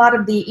thing with a lot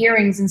of the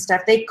earrings and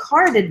stuff. They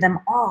carded them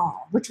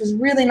all, which was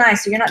really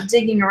nice. So you're not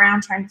digging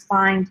around trying to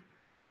find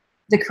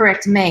the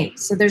correct mate.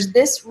 So there's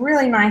this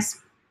really nice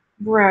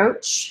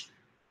brooch.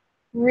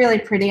 Really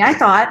pretty, I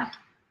thought.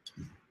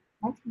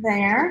 Right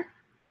there.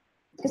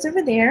 It's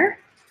over there.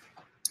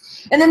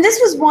 And then this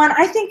was one,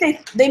 I think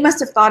they must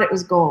have thought it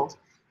was gold,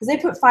 because they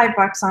put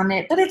 $5 on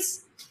it, but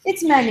it's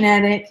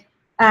magnetic.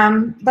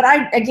 But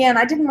I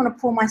didn't want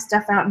to pull my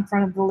stuff out in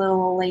front of the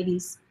little old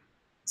ladies.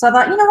 So I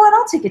thought, you know what,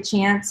 I'll take a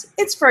chance.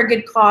 It's for a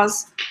good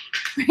cause,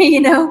 you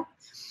know.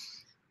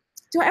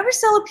 Do I ever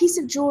sell a piece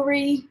of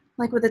jewelry,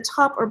 like with a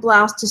top or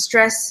blouse, to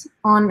stress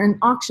on an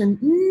auction?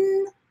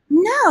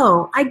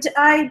 No, I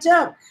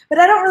don't. But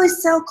I don't really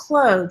sell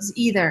clothes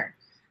either.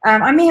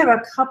 I may have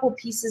a couple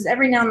pieces.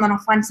 Every now and then I'll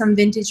find some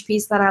vintage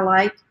piece that I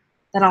like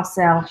that I'll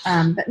sell.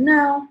 But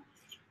no.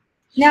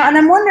 Now, and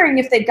I'm wondering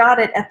if they got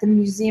it at the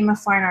Museum of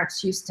Fine Arts,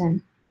 Houston.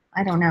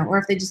 I don't know. Or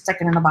if they just stuck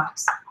it in a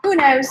box. Who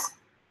knows?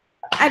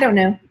 I don't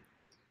know.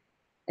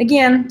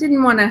 Again,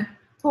 didn't want to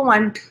pull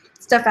my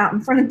stuff out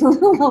in front of the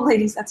little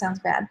ladies. That sounds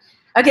bad.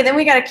 Okay, then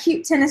we got a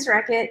cute tennis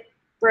racket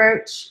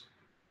brooch,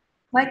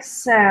 like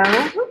so.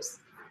 Oops.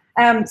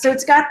 So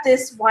it's got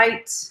this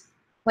white,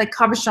 like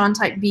cabochon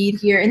type bead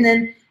here, and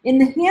then in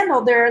the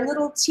handle there are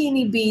little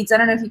teeny beads. I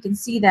don't know if you can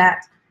see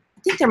that.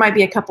 I think there might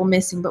be a couple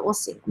missing, but we'll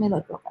see. Let me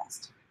look real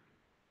fast.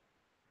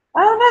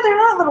 Oh no, they're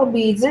not little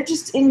beads. They're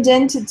just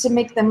indented to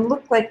make them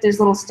look like there's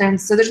little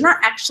stones. So there's not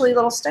actually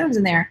little stones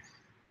in there.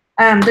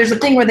 There's a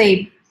thing where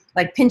they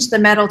like pinch the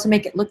metal to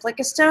make it look like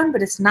a stone,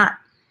 but it's not.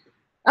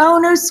 Oh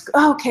no,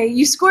 okay,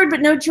 you scored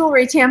but no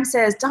jewelry, Tam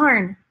says.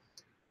 Darn.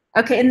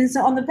 Okay, and then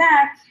so on the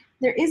back,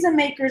 there is a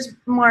maker's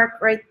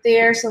mark right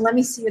there, so let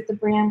me see what the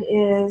brand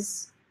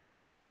is.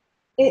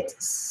 It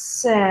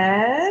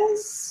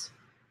says,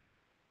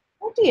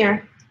 oh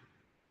dear,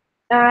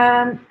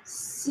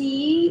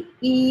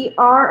 C-E-R-R-Y-S.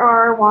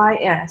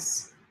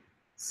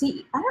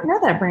 I don't know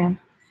that brand.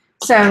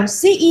 So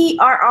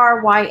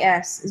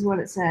C-E-R-R-Y-S is what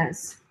it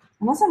says,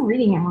 unless I'm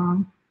reading it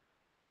wrong.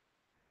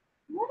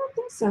 I don't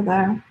think so,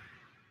 though.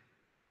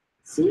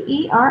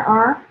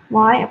 C-E-R-R-Y''S.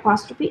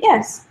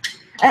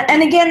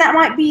 And again, that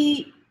might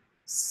be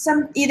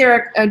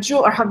either a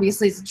jewel, or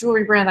obviously it's a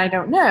jewelry brand, I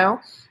don't know.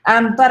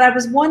 But I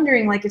was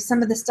wondering, like, if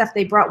some of the stuff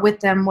they brought with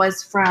them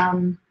was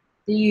from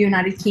the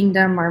United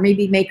Kingdom, or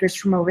maybe makers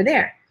from over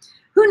there.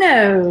 Who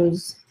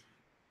knows?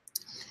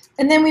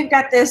 And then we've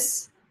got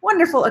this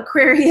wonderful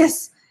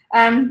Aquarius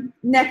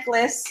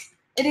necklace.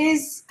 It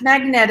is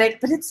magnetic,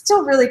 but it's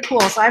still really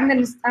cool. So I'm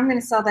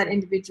gonna sell that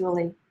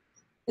individually.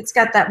 It's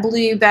got that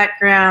blue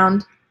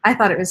background. I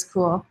thought it was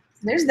cool.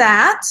 There's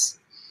that.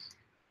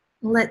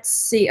 Let's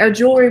see. Oh,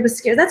 jewelry was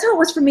scarce. That's how it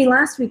was for me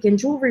last weekend.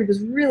 Jewelry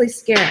was really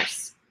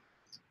scarce.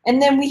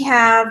 And then we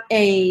have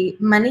a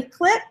money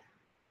clip.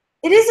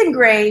 It is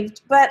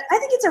engraved, but I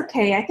think it's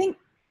okay. I think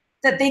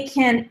that they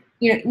can,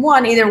 you know,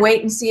 one, either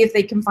wait and see if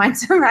they can find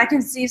some. I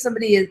can see if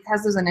somebody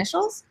has those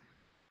initials.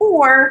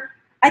 Or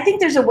I think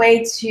there's a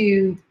way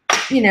to,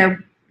 you know,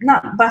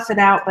 not buff it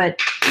out,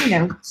 but, you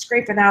know,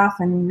 scrape it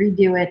off and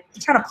redo it.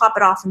 Try to pop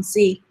it off and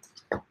see.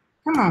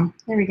 Come on.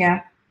 There we go.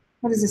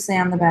 What does it say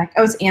on the back?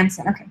 Oh, it's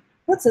Anson. Okay.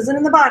 What says it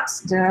in the box?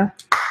 Duh.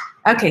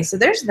 Okay, so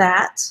there's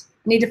that.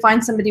 I need to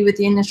find somebody with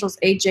the initials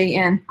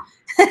AJN.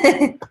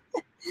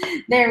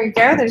 There we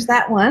go. There's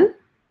that one.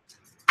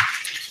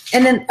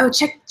 And then, oh,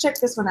 check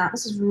this one out.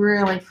 This is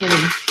really pretty.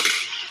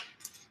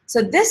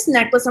 So this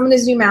necklace, I'm going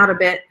to zoom out a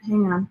bit.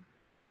 Hang on.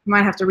 I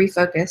might have to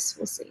refocus.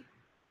 We'll see.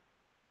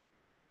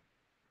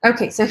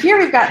 Okay, so here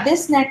we've got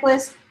this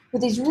necklace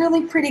with these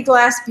really pretty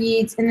glass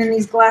beads, and then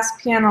these glass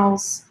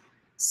panels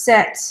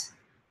set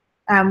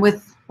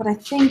with what I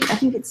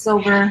think it's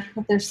silver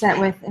that they're set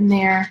with in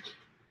there.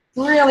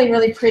 Really,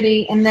 really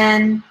pretty. And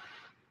then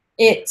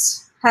it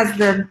has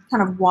the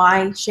kind of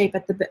Y shape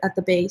at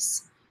the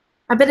base.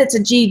 I bet it's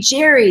a G.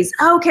 Jerry's.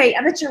 Okay,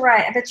 I bet you're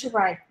right. I bet you're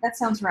right. That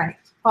sounds right.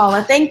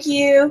 Paula, thank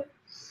you.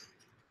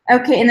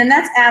 Okay, and then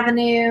that's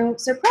Avenue.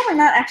 So probably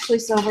not actually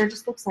silver,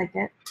 just looks like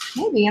it.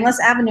 Maybe, unless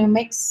Avenue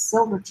makes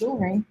silver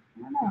jewelry.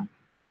 I don't know. I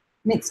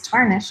mean, it's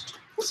tarnished.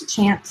 There's a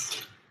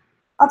chance.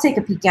 I'll take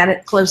a peek at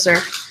it closer.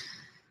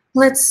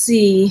 Let's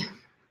see.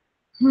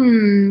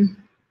 There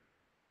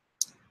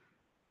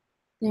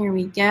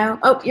we go.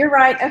 Oh, you're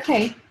right.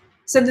 Okay.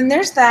 So then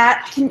there's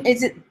that.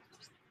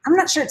 I'm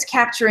not sure it's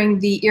capturing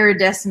the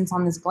iridescence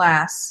on this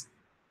glass.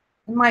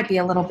 It might be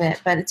a little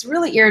bit, but it's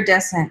really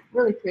iridescent,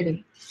 really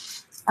pretty.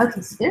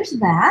 Okay, so there's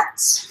that.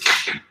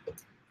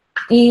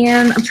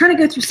 And I'm trying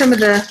to go through some of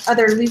the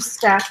other loose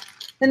stuff.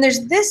 Then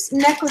there's this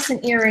necklace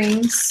and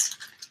earrings.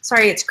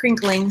 Sorry, it's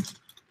crinkling.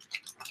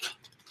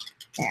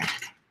 There.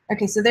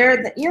 Okay, so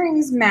there the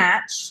earrings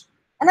match.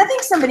 And I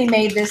think somebody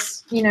made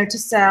this, you know, to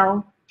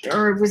sell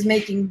or was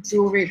making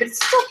jewelry, but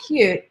it's still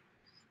cute.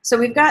 So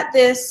we've got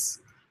this,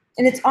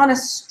 and it's on a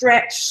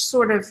stretch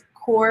sort of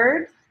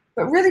cord,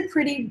 but really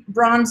pretty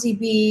bronzy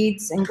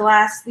beads and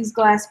glass. These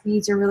glass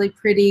beads are really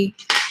pretty.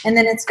 And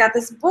then it's got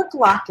this book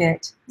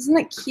locket. Isn't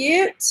it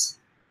cute?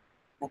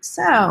 Like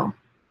so.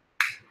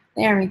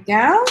 There we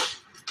go.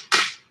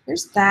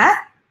 There's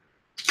that.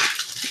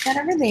 Put that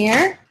over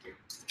there.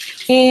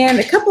 And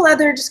a couple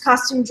other just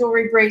costume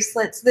jewelry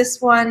bracelets.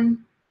 This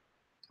one,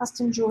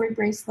 costume jewelry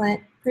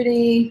bracelet,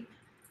 pretty.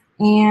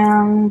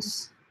 And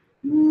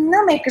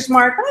no maker's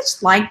mark, but I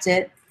just liked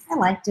it. I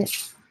liked it.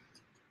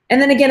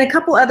 And then again, a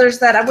couple others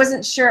that I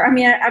wasn't sure. I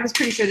mean, I was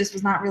pretty sure this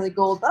was not really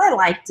gold, but I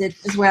liked it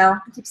as well.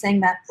 I keep saying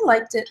that. I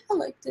liked it. I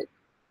liked it.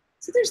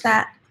 So there's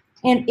that.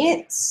 And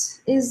it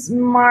is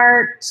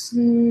marked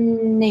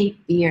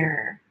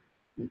Napier.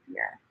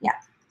 Napier. Yeah.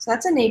 So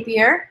that's a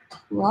Napier.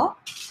 Cool.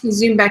 You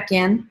zoom back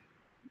in.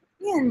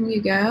 In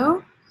you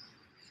go.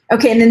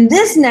 Okay, and then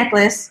this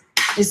necklace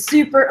is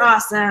super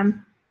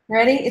awesome.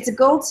 Ready? It's a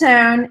gold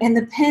tone, and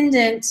the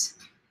pendant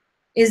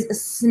is a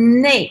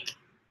snake.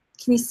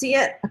 Can you see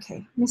it? Okay,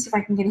 let me see if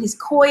I can get it. He's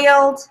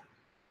coiled.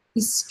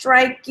 He's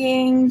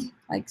striking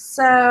like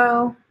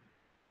so.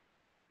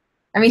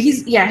 I mean,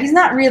 he's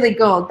not really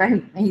gold, but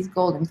he's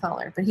gold in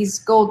color, but he's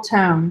gold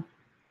tone.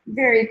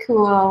 Very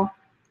cool.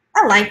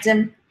 I liked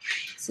him.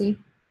 See?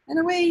 And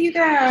away you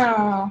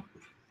go.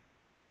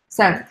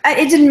 So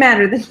it didn't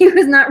matter that he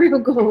was not real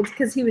gold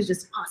because he was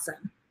just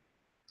awesome.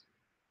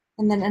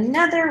 And then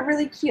another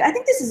really cute, I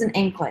think this is an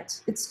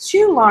anklet. It's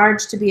too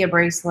large to be a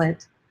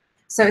bracelet.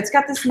 So it's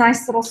got this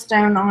nice little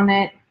stone on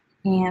it,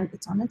 and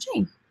it's on a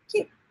chain.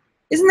 Cute.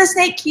 Isn't the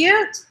snake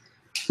cute?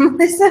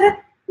 Melissa?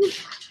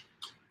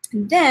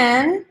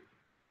 Then,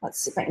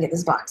 let's see if I can get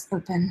this box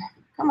open.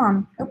 Come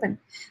on, open.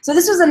 So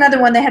this was another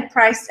one they had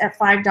priced at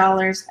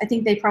 $5. I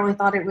think they probably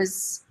thought it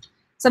was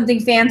something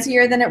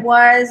fancier than it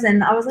was,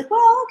 and I was like,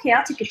 well, okay,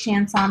 I'll take a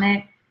chance on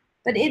it.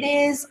 But it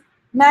is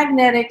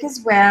magnetic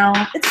as well.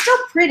 It's still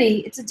pretty.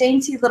 It's a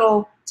dainty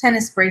little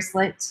tennis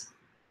bracelet.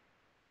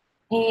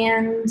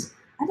 And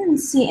I didn't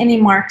see any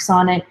marks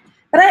on it.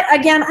 But I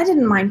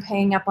didn't mind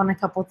paying up on a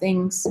couple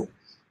things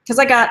because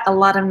I got a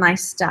lot of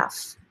nice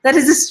stuff. That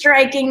is a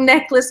striking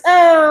necklace.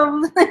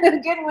 Oh,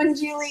 good one,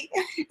 Julie.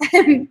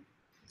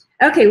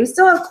 Okay, we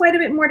still have quite a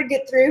bit more to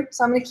get through,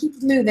 so I'm going to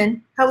keep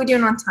moving. How are we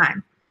doing on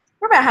time?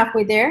 We're about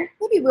halfway there.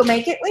 Maybe we'll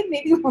make it. Wait,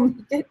 maybe we'll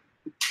make it.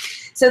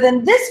 So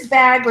then this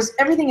bag was,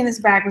 everything in this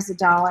bag was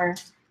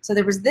 $1. So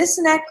there was this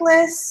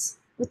necklace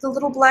with the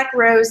little black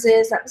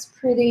roses. That was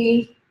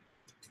pretty.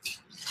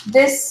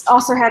 This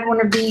also had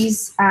one of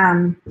these,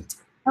 I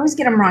always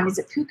get them wrong. Is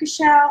it puka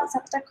shell? Is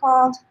that what they're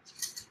called?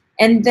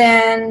 And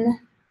then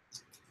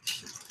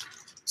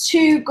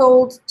 2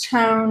 gold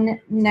tone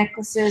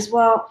necklaces.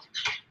 Well,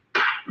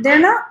 they're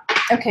not,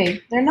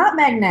 okay, they're not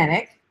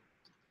magnetic.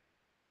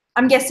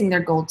 I'm guessing they're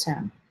gold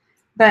tone,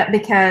 but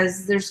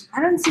because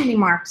I don't see any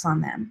marks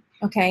on them.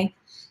 Okay,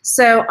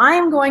 so I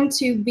am going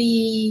to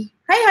be,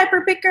 hi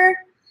Hyper Picker.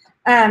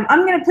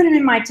 I'm going to put them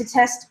in my to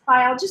test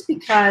pile just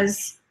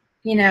because,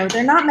 you know,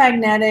 they're not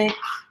magnetic,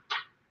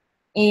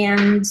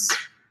 and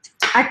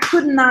I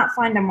could not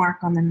find a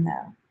mark on them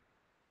though.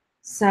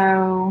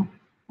 So,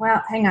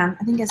 well, hang on.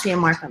 I think I see a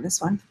mark on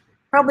this one.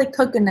 Probably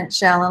coconut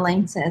shell,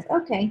 Elaine says.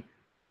 Okay.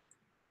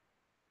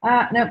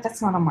 Nope,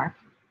 that's not a mark.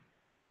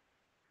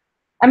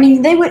 I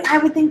mean, I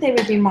would think they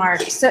would be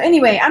marked. So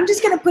anyway, I'm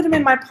just going to put them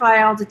in my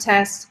pile to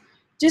test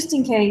just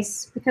in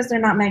case because they're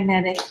not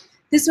magnetic.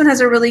 This one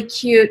has a really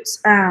cute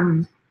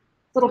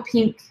little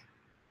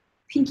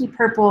pinky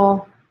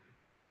purple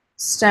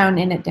stone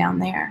in it down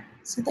there.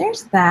 So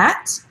there's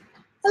that.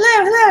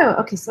 Hello, hello.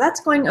 Okay, so that's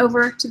going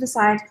over to the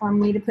side for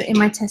me to put in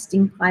my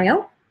testing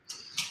pile.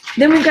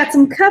 Then we've got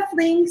some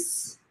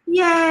cufflinks.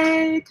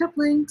 Yay,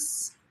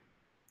 cufflinks.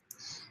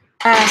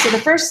 So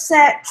the first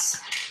set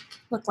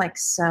look like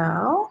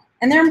so.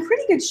 And they're in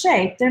pretty good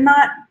shape. They're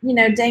not, you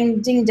know,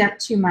 dinged up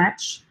too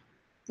much.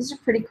 These are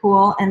pretty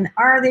cool. And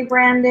are they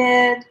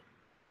branded?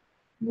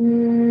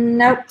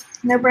 Nope,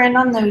 no brand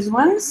on those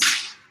ones.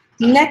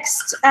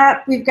 Next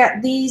up, we've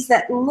got these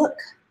that look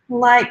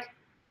like,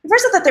 at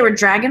first I thought they were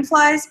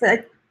dragonflies, but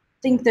I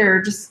think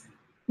they're just,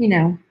 you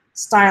know,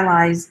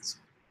 stylized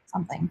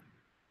something.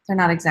 They're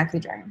not exactly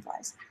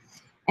dragonflies.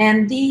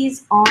 And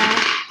these are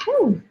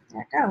Ooh,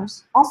 there it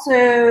goes.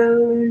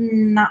 Also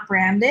not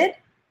branded,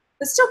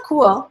 but still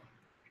cool.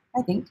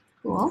 I think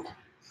cool.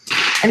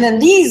 And then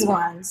these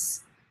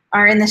ones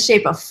are in the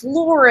shape of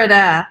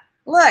Florida.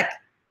 Look.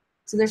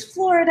 So there's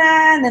Florida,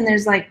 and then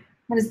there's like,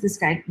 what is this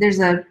guy? There's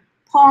a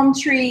palm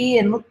tree,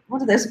 and look,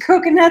 what are those,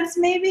 coconuts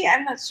maybe?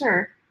 I'm not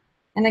sure.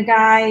 And a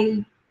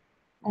guy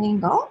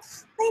playing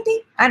golf,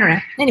 maybe? I don't know.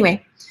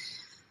 Anyway.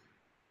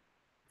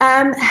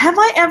 Have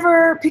I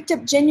ever picked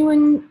up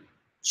genuine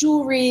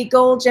jewelry,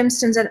 gold,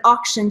 gemstones at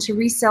auction to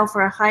resell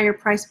for a higher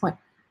price point?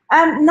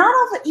 Not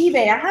off of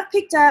eBay. I have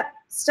picked up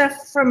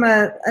stuff from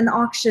an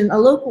auction, a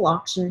local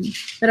auction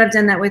that I've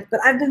done that with, but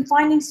I've been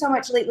finding so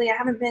much lately. I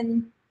haven't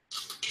been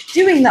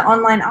doing the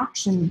online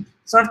auction,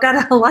 so I've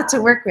got a lot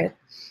to work with.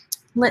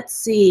 Let's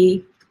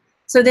see.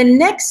 So then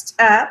next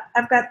up,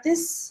 I've got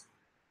this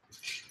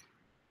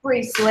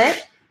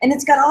bracelet, and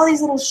it's got all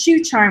these little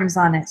shoe charms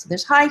on it. So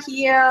there's high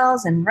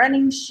heels and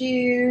running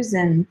shoes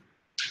and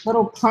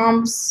little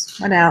pumps.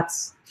 What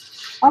else?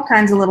 All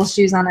kinds of little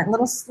shoes on it.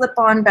 Little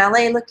slip-on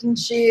ballet-looking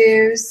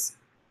shoes.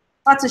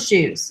 Lots of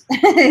shoes.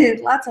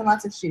 Lots and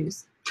lots of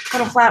shoes.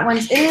 Little flat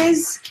ones. It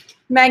is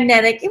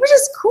magnetic. It was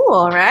just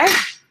cool, right?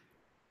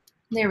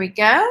 There we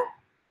go.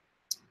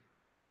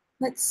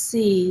 Let's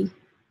see.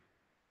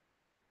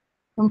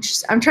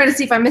 I'm trying to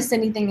see if I missed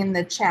anything in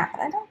the chat,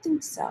 but I don't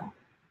think so.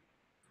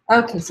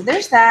 Okay, so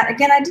there's that.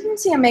 Again, I didn't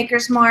see a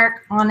maker's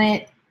mark on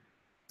it.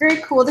 Very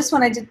cool. This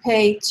one I did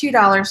pay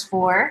 $2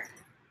 for.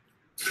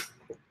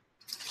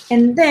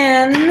 And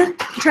then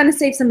I'm trying to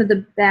save some of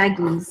the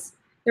baggies.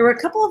 There were a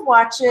couple of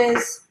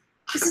watches.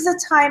 This is a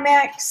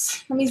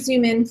Timex. Let me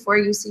zoom in for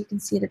you so you can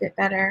see it a bit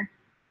better.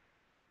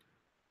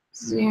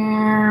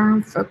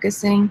 Zoom,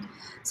 focusing.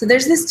 So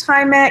there's this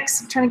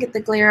Timex. I'm trying to get the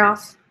glare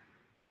off.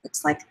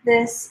 Looks like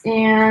this,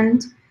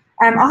 and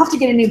I'll have to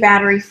get a new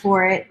battery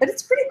for it, but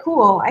it's pretty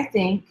cool, I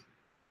think.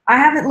 I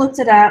haven't looked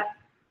it up,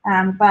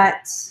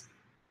 but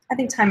I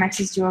think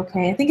Timexes do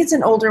okay. I think it's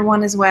an older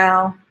one as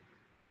well.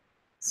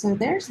 So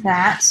there's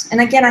that.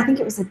 And again, I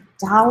think it was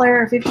 $1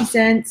 or 50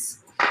 cents.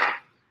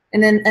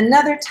 And then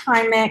another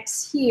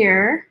Timex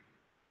here.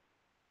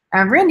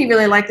 Randy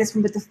really liked this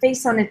one, but the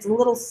face on it's a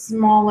little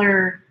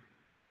smaller.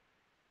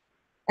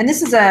 And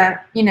this is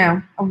a,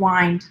 a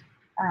wind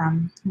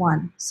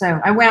one. So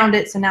I wound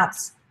it, so now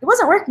it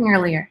wasn't working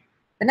earlier,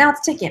 but now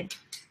it's ticking.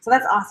 So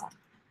that's awesome.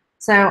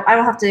 So I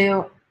will have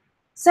to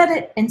set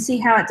it and see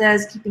how it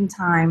does keeping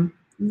time.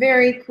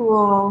 Very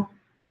cool.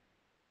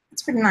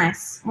 It's pretty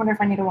nice. I wonder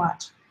if I need to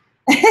watch.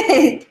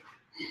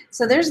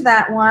 So there's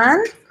that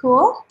one.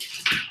 Cool.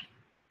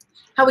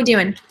 How we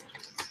doing?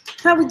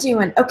 How we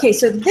doing? Okay,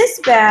 so this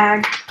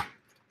bag,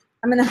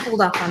 I'm going to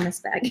hold off on this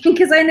bag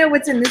because I know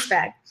what's in this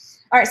bag.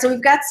 All right, so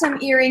we've got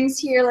some earrings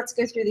here. Let's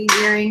go through these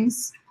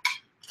earrings.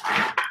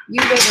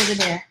 You wait over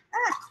there.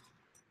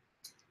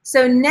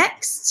 So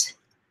next,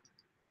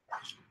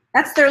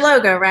 that's their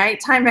logo,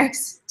 right?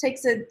 Timex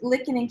takes a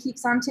licking and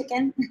keeps on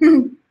ticking.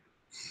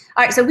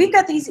 All right, so we've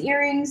got these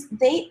earrings.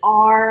 They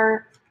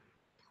are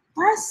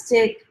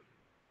plastic,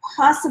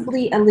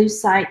 possibly a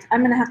lucite. I'm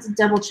going to have to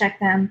double check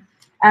them.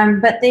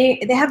 But they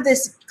have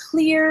this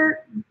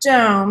clear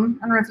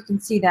dome. I don't know if you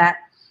can see that.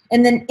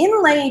 And then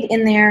inlaid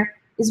in there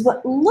is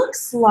what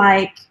looks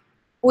like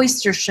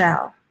oyster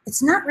shell.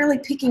 It's not really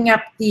picking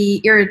up the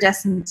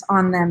iridescence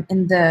on them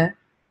in the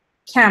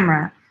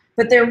camera,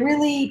 but they're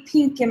really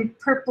pink and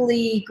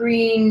purpley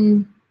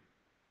green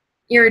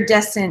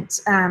iridescent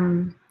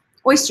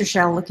oyster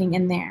shell looking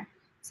in there.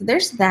 So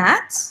there's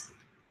that.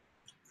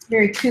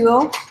 Very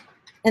cool.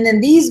 And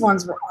then these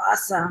ones were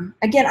awesome.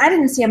 Again, I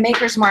didn't see a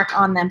maker's mark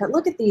on them, but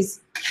look at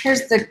these.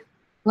 Here's the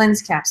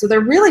lens cap. So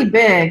they're really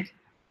big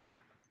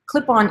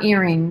clip-on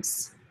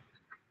earrings.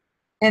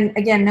 And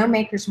again, no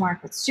maker's mark,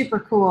 but super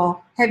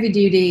cool, heavy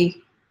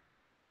duty,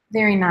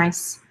 very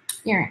nice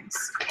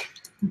earrings.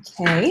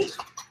 Okay.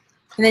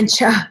 And then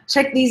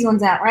check these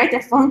ones out, right?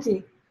 They're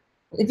funky.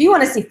 If you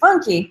want to see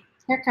funky,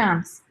 here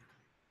comes.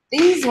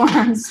 These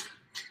ones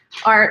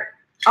are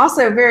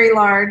also very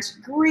large,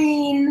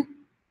 green,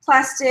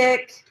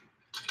 plastic,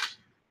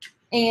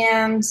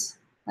 and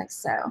like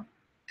so.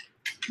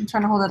 I'm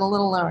trying to hold it a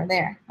little lower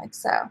there, like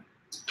so.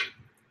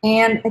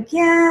 And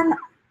again,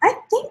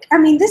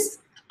 this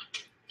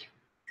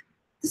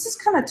is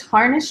kind of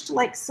tarnished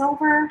like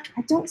silver.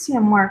 I don't see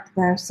a mark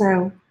though,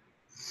 so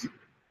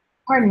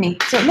pardon me.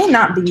 So it may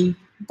not be,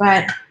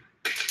 but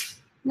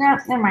no,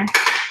 never mind.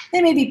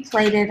 They may be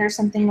plated or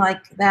something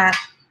like that.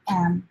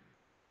 All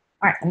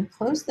right, let me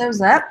close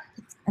those up.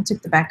 I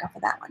took the back off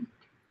of that one.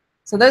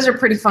 So those are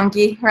pretty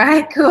funky,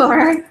 right? Cool,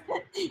 right?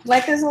 You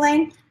like those,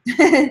 Elaine?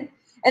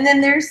 And then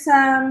there's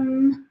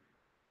some,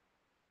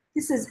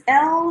 this is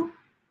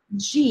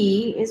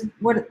LG is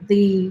what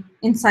the,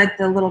 inside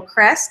the little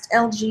crest,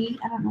 LG.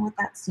 I don't know what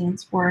that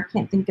stands for. I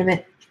can't think of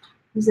it.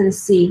 Is it a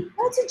C?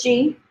 Oh, it's a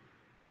G.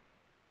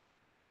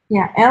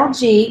 Yeah,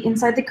 LG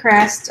inside the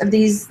crest of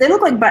these. They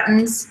look like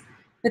buttons,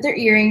 but they're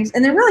earrings,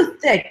 and they're really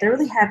thick. They're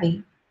really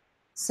heavy.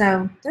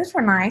 So those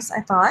were nice, I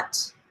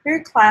thought.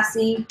 Very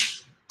classy,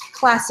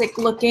 classic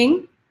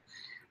looking.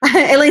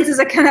 Elaine says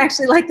I kind of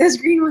actually like those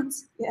green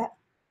ones. Yeah.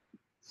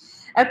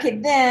 Okay,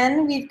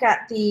 then we've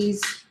got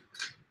these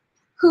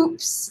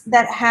hoops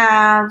that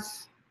have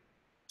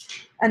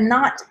a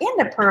knot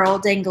and a pearl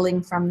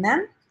dangling from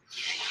them.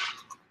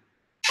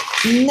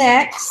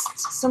 Next,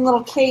 some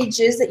little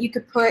cages that you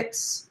could put,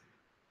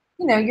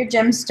 you know, your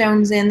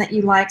gemstones in that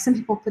you like. Some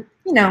people put,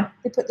 you know,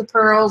 they put the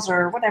pearls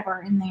or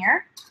whatever in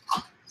there.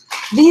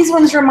 These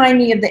ones remind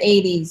me of the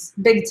 80s,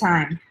 big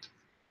time.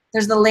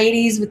 There's the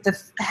ladies with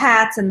the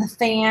hats and the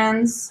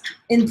fans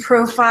in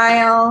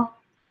profile.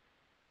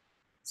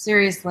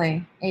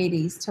 Seriously,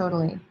 80s,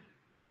 totally.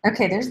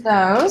 Okay, there's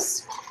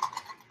those.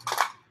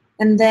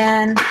 And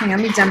then, hang on,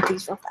 let me dump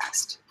these real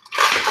fast.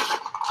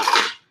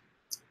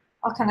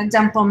 I'll kind of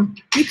dump them.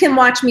 You can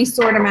watch me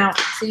sort them out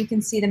so you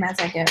can see them as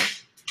I go.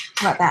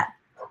 How about that?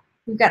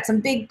 We've got some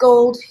big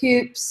gold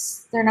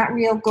hoops. They're not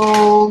real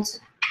gold.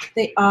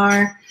 They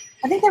are,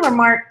 I think they were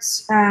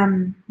marked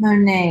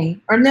Monet.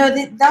 Or no,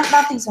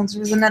 not these ones. There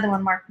was another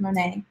one marked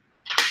Monet.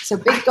 So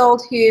big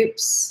gold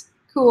hoops.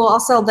 Cool, I'll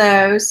sell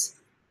those.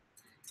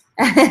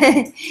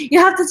 You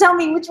have to tell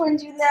me which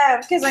ones you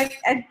love, because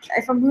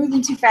if I'm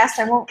moving too fast,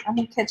 I won't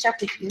catch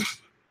up with you.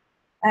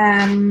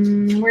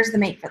 Where's the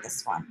mate for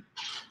this one?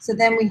 So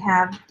then we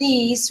have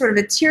these, sort of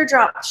a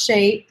teardrop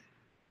shape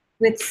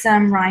with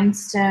some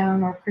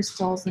rhinestone or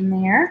crystals in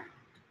there.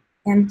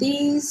 And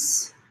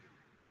these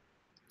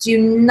do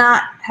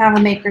not have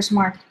a maker's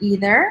mark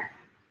either.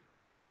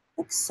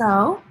 Like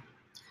so.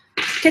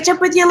 Catch up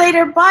with you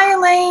later. Bye,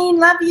 Elaine.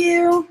 Love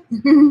you.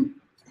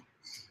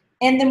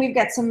 And then we've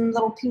got some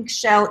little pink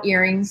shell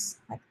earrings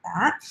like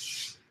that.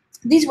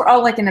 These were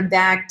all like in a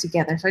bag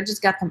together, so I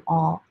just got them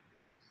all.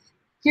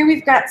 Here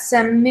we've got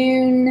some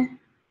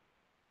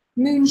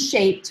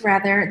moon-shaped,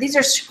 rather. These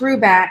are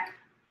screwback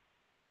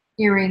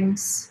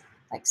earrings,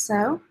 like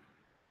so.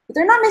 But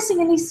they're not missing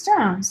any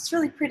stones. It's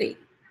really pretty.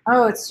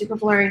 Oh, it's super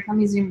blurry. Let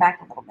me zoom back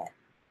a little bit.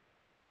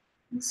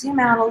 Zoom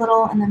out a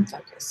little and then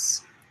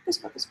focus. Focus,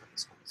 focus,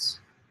 focus, focus.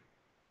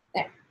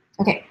 There.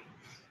 Okay.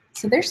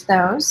 So there's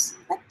those,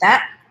 like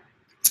that.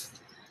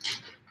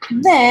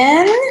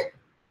 Then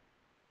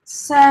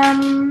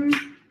some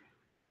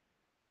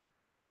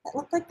that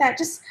look like that.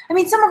 Just, I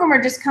mean, some of them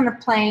are just kind of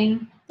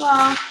plain,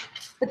 well,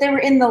 but they were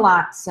in the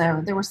lot, so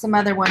there were some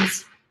other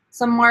ones.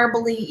 Some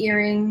marbly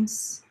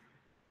earrings,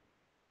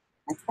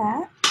 like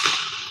that.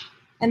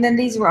 And then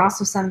these were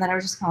also some that I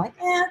was just kind of like,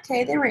 yeah,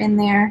 okay, they were in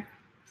there.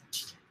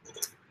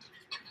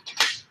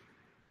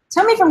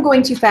 Tell me if I'm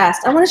going too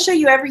fast. I want to show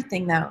you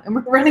everything though, and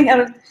we're running out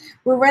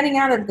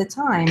of the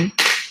time.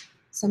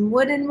 Some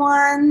wooden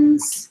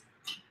ones.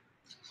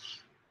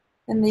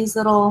 And these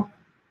little,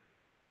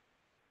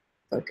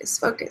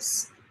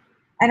 focus.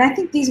 And I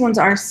think these ones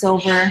are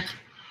silver.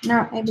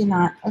 No, maybe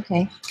not.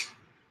 Okay.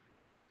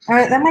 All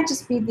right, that might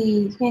just be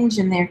the hinge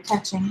in there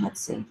catching.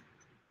 Let's see.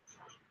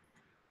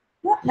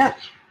 No.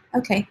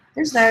 Okay,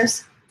 there's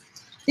those.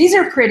 These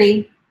are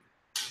pretty.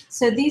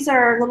 So these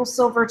are little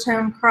silver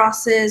tone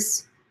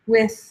crosses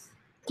with,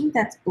 I think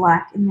that's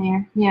black in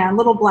there. Yeah, a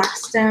little black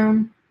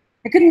stone.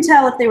 I couldn't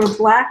tell if they were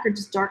black or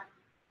just dark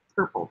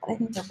purple, but I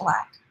think they're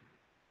black.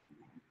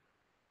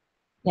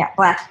 Yeah,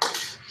 black.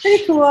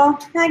 Pretty cool.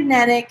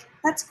 Magnetic.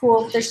 That's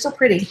cool. They're still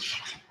pretty.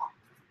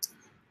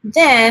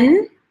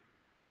 Then,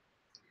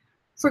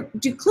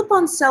 do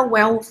clip-ons sell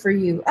well for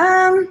you?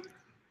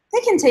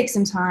 They can take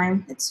some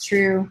time. It's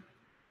true.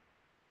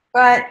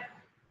 But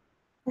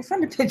they're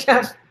fun to pick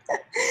up.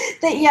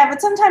 Yeah, but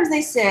sometimes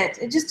they sit.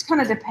 It just kind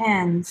of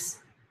depends.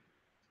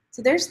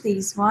 So there's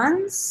these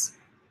ones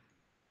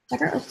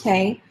that are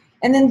okay.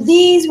 And then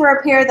these were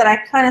a pair that I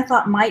kind of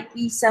thought might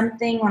be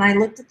something when I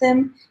looked at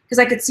them, because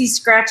I could see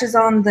scratches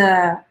on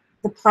the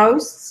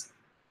posts,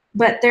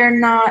 but they're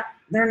not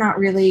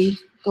really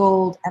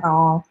gold at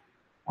all.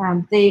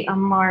 They are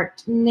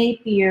marked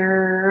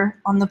Napier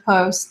on the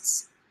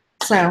posts.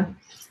 So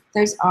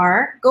those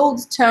are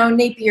gold tone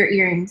Napier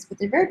earrings, but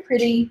they're very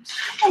pretty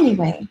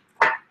anyway.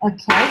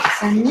 Okay,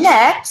 so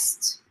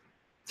next,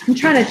 I'm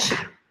trying to,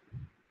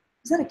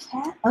 is that a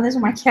cat? Oh, those are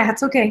my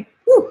cats. Okay.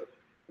 Whew.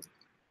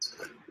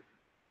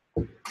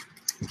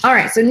 All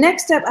right, so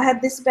next up I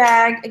had this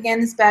bag. Again,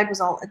 this bag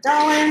was all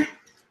 $1.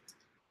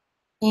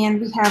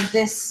 And we have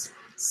this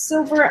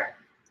silver,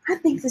 I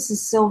think this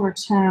is silver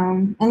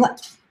tone.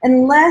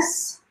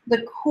 Unless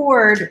the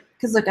cord,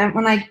 because look,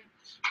 when I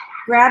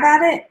grab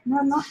at it,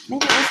 no,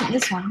 maybe it wasn't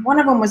this one. One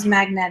of them was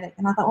magnetic.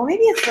 And I thought, well,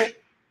 maybe it's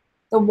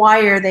the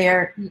wire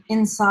there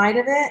inside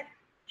of it.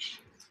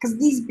 Because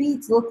these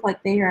beads look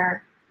like they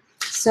are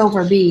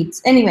silver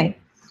beads. Anyway,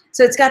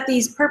 so it's got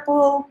these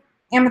purple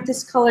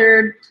amethyst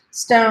colored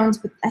stones,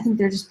 but I think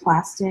they're just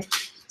plastic.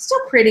 Still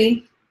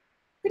pretty.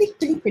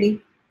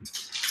 Pretty.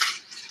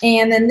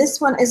 And then this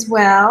one as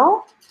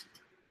well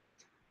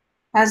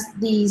has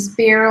these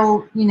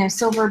barrel,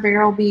 silver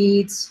barrel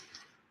beads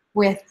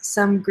with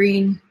some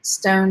green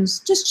stones,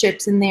 just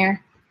chips in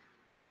there.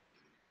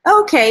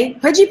 Okay,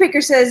 Pudgy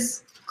Picker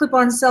says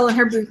clip-on sell in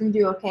her booth and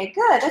do okay.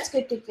 Good, that's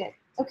good.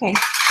 Okay.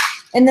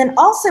 And then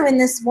also in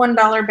this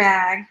 $1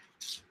 bag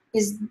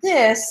is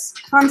this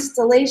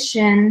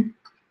constellation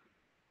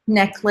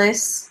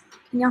necklace.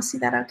 Can y'all see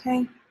that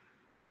okay?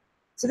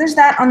 So there's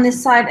that on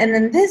this side, and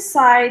then this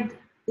side,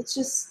 it's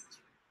just,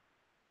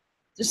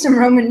 there's some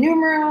Roman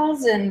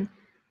numerals, and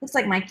looks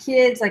like my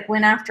kids like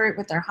went after it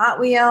with their Hot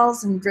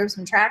Wheels and drove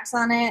some tracks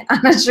on it.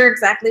 I'm not sure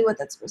exactly what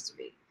that's supposed to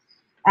be.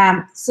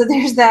 So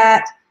there's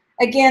that.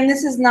 Again,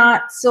 this is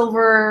not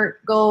silver,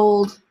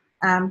 gold,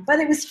 but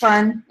it was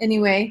fun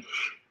anyway,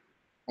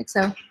 like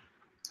so.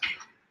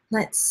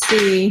 Let's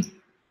see.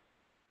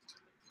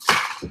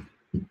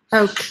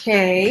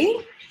 Okay,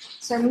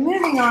 so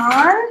moving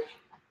on.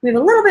 We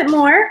have a little bit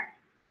more.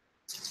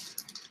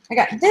 I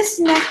got this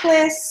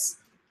necklace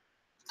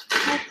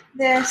like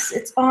this.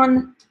 It's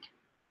on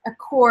a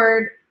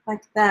cord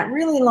like that,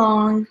 really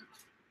long.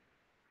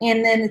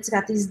 And then it's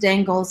got these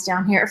dangles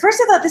down here. At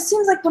first I thought this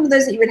seems like one of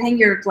those that you would hang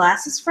your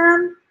glasses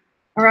from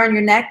around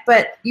your neck,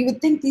 but you would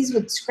think these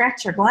would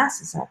scratch your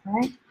glasses up,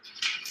 right?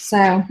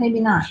 So maybe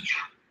not.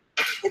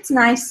 It's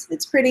nice.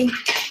 It's pretty.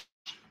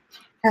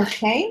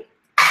 Okay.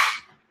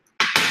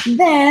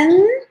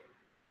 Then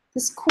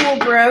this cool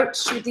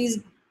brooch with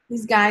these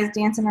guys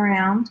dancing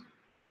around.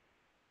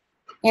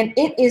 And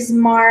it is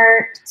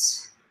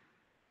marked,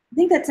 I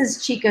think that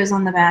says Chico's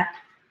on the back.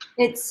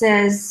 It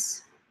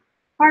says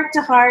heart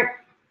to heart,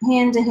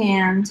 hand to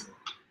hand.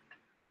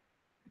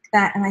 Like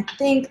that. And I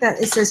think that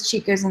it says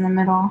Chico's in the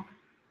middle.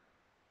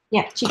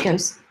 Yeah,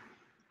 Chico's.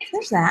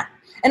 There's that.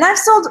 And I've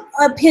sold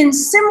a pin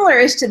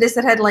similar-ish to this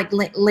that had like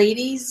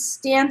ladies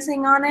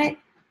dancing on it.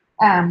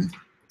 And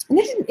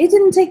it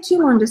didn't take too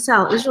long to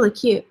sell. It was really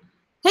cute.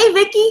 Hey,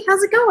 Vicky,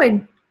 how's it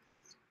going?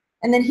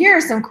 And then here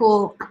are some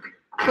cool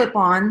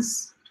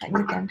clip-ons. They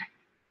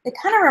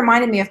kind of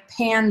reminded me of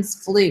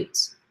Pan's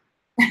flute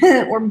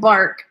or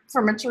bark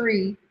from a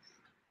tree.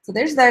 So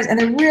there's those, and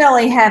they're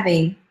really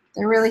heavy.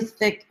 They're really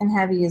thick and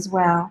heavy as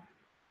well.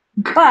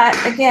 But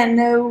again,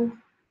 no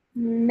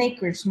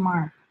maker's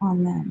mark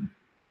on them.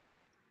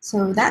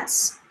 So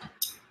that's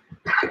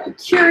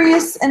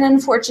curious and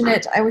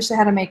unfortunate. I wish I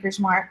had a maker's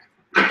mark.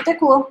 But they're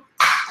cool.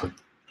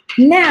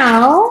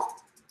 Now,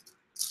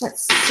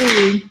 let's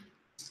see.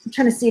 I'm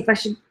trying to see if I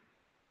should.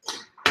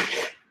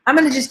 I'm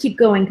going to just keep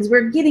going because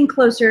we're getting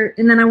closer,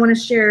 and then I want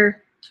to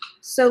share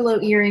solo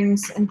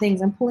earrings and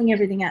things. I'm pulling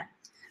everything up.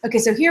 Okay,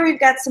 so here we've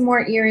got some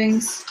more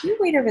earrings. You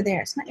wait over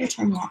there. It's not your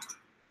turn yet.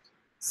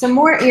 Some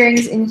more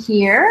earrings in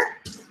here.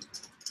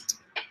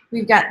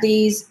 We've got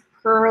these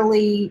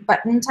pearly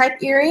button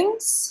type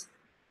earrings.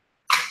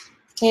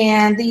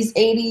 And these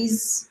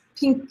 80s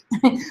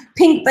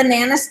pink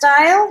banana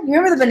style. You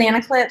remember the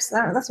banana clips?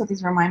 That's what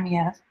these remind me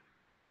of.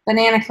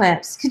 Banana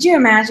clips. Could you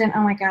imagine?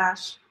 Oh my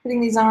gosh.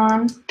 Putting these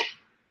on.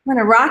 I'm going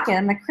to rock it.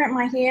 I'm going to crimp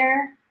my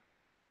hair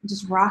and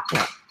just rock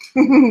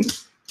it.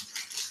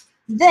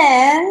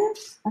 Then,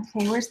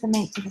 okay, where's the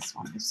mate to this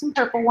one? There's some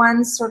purple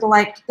ones, sort of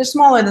like, they're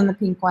smaller than the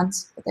pink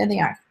ones, but there they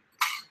are.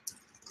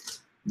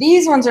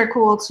 These ones are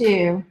cool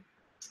too,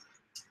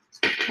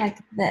 like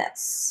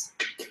this.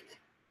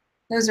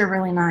 Those are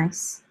really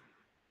nice.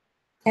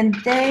 And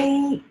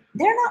they're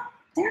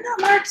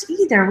not marked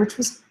either, which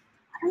was,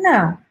 I don't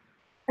know.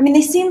 I mean,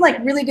 they seemed like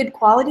really good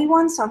quality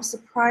ones, so I was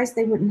surprised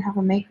they wouldn't have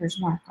a maker's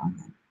mark on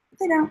them. But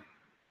they don't.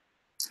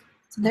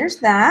 So there's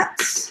that.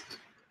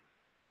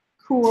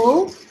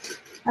 Cool.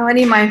 Oh, I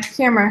need my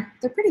camera.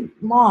 They're pretty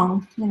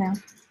long, you know.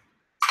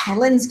 My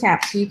lens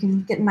cap, so you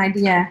can get an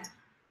idea.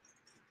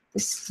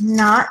 This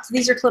knot.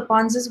 These are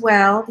clip-ons as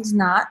well. These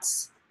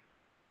knots.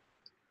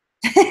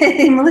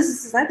 Melissa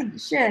says, I think you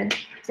should.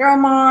 Throw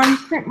them on,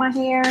 crimp my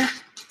hair,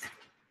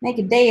 make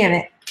a day of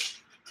it.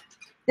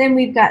 Then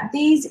we've got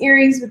these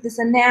earrings with this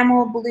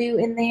enamel blue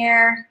in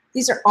there.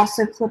 These are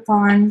also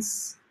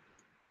clip-ons.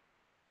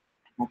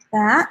 Like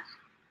that.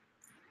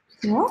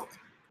 Cool.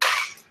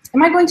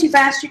 Am I going too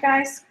fast, you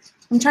guys?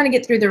 I'm trying to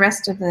get through the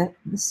rest of the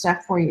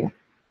stuff for you.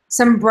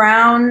 Some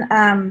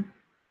brown,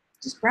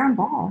 just brown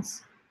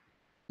balls.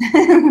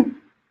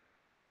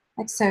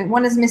 Like so.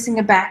 One is missing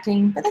a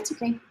backing, but that's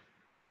okay.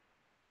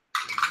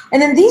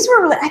 And then these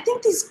were, I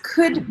think these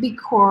could be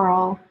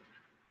coral.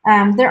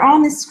 They're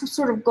on this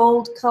sort of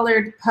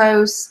gold-colored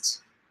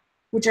post,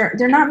 which are,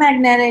 they're not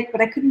magnetic,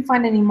 but I couldn't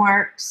find any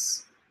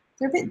marks.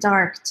 They're a bit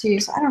dark too,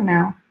 so I don't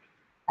know.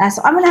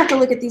 So I'm gonna have to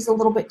look at these a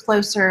little bit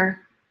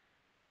closer.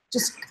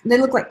 Just, they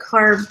look like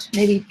carved,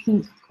 maybe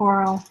pink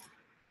coral.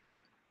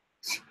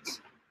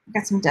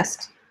 Got some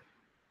dust.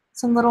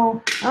 Some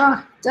little,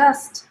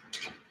 dust.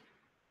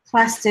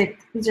 Plastic,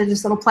 these are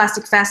just little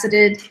plastic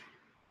faceted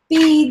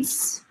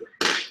beads.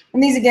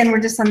 And these again were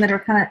just some that are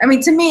kind of, I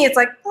mean, to me it's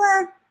like,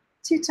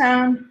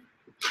 two-tone,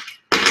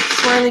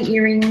 swirly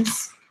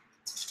earrings.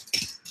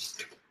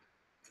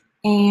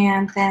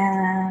 And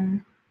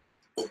then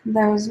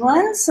those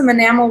ones, some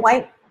enamel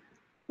white,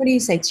 what do you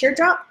say,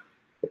 teardrop?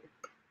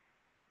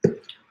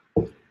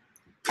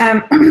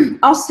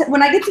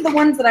 When I get to the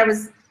ones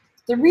that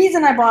the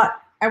reason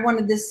I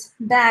wanted this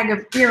bag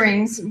of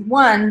earrings,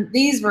 one,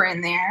 these were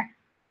in there.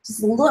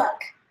 Just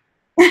look.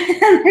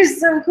 They're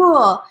so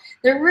cool.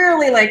 They're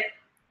really like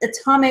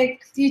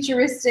atomic,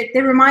 futuristic.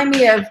 They remind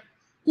me of,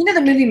 you know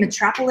the movie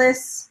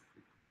Metropolis?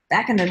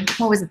 Back in the,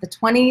 what was it, the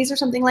 20s or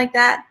something like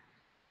that?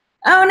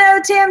 Oh no,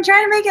 Tim,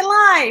 trying to make it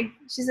live.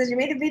 She says you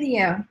made a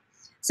video.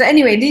 So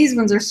anyway, these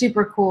ones are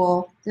super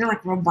cool. They're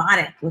like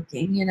robotic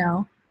looking, you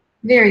know.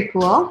 Very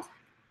cool.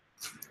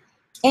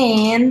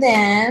 And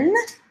then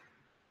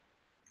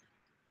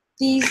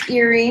these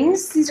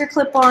earrings. These are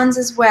clip-ons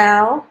as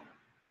well.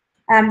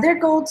 They're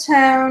gold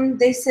tone.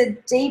 They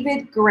said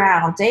David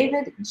Grau.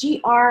 David,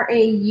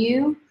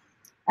 G-R-A-U.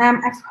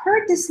 I've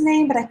heard this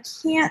name, but I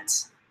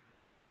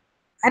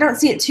don't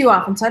see it too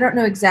often, so I don't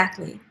know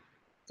exactly.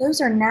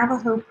 Those are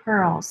Navajo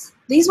pearls.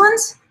 These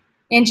ones?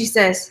 Angie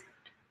says.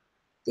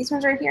 These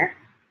ones right here?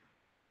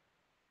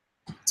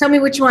 Tell me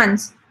which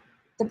ones.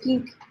 The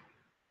pink.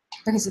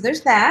 Okay, so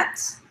there's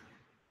that.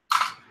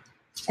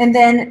 And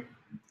then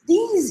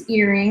these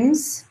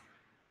earrings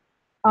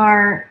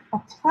are a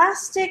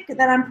plastic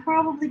that I'm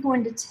probably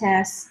going to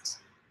test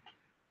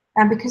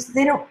because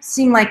they don't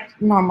seem like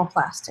normal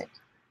plastic.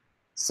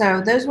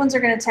 So those ones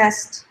are going to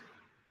test.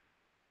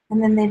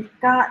 And then they've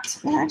got,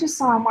 I just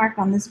saw a mark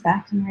on this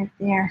backing right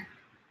there.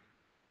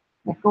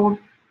 That gold.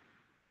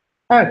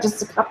 Oh,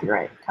 just a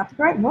copyright.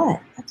 Copyright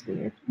what? That's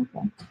weird.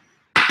 Okay.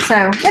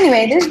 So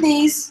anyway, there's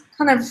these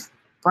kind of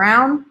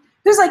brown.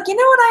 Who's like, you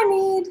know what I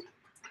need?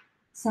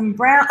 Some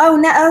brown. Oh,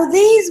 no. Oh,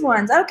 these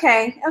ones.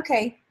 Okay.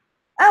 Okay.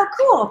 Oh,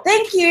 cool.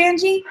 Thank you,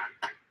 Angie.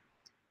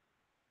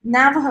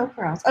 Navajo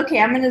pearls.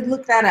 Okay, I'm going to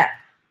look that up.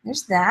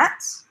 There's that.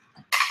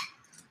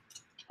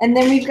 And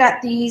then we've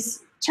got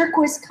these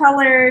turquoise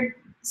colored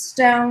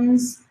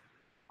stones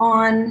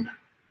on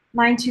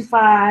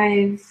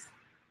 925.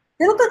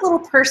 They look like little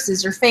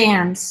purses or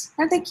fans.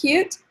 Aren't they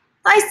cute?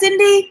 Hi,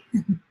 Cindy.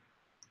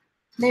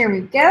 There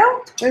we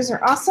go. Those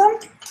are awesome.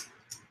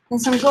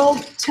 And some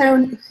gold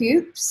tone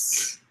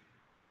hoops.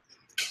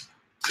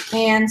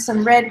 And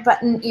some red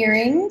button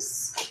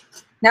earrings.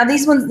 Now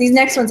these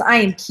next ones I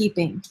am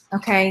keeping,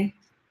 okay?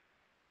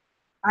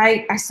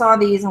 I saw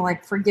these and I'm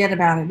like, forget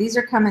about it. These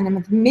are coming in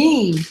with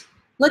me.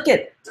 Look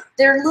at,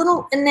 they're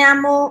little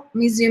enamel. Let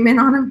me zoom in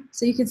on them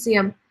so you can see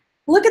them.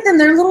 Look at them,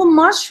 they're little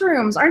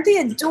mushrooms. Aren't they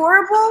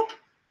adorable?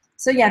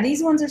 So yeah,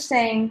 these ones are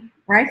staying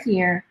right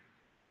here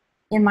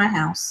in my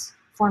house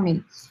for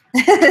me.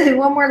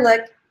 One more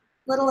look.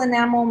 Little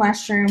enamel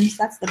mushrooms.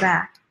 That's the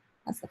back.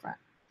 That's the front.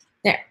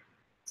 There.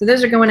 So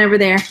those are going over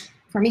there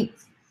for me.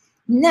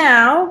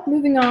 Now,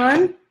 moving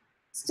on.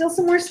 Still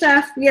some more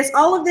stuff. Yes,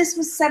 all of this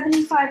was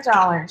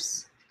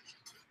 $75.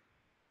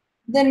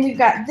 Then we've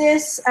got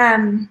this.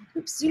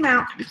 Oops, zoom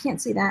out. You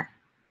can't see that.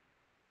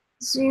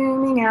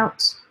 Zooming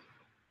out.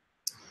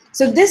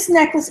 So this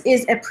necklace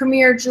is a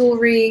Premier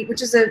Jewelry,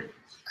 which is a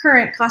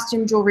current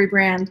costume jewelry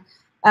brand.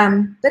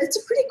 But it's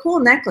a pretty cool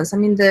necklace. I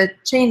mean, the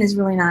chain is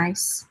really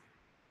nice.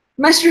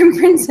 Mushroom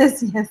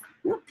Princess, yes.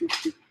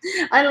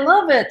 I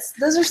love it.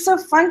 Those are so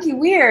funky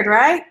weird,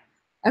 right?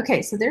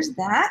 Okay, so there's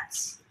that.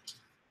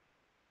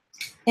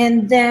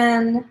 And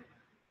then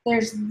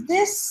there's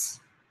this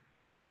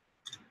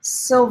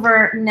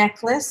silver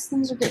necklace.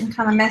 Things are getting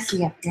kind of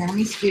messy up here. Let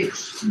me scooch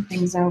some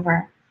things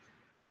over.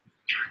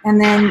 And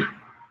then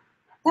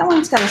that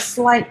one's got a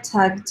slight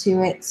tug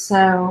to it,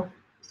 so.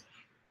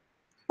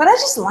 But I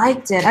just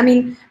liked it. I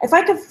mean, if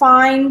I could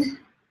find,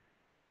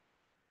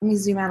 let me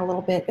zoom out a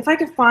little bit. If I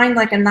could find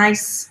like a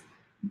nice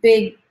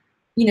big,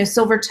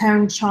 silver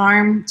tone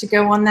charm to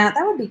go on that,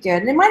 that would be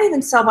good. And it might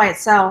even sell by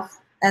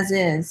itself as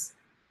is.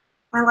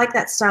 I like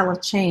that style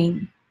of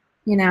chain,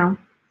 So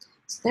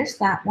there's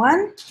that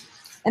one.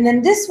 And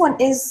then this one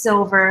is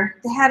silver.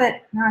 They had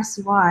it, now I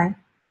see why.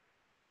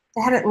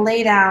 They had it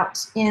laid out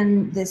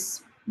in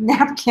this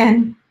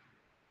napkin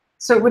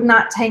so it would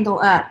not tangle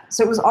up.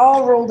 So it was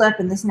all rolled up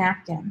in this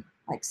napkin,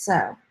 like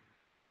so.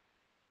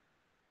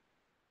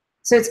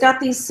 So it's got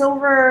these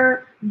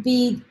silver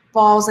bead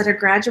balls that are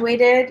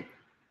graduated.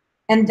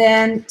 And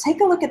then take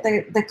a look at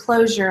the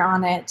closure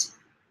on it.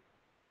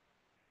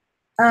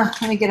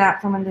 Let me get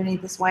out from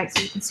underneath this white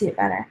so you can see it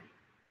better.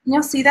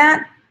 You'll see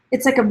that?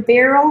 It's like a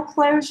barrel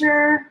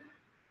closure.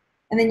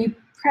 And then you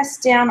press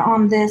down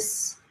on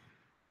this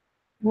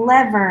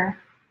lever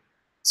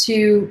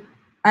to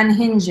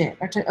unhinge it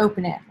or to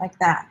open it like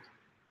that.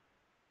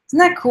 Isn't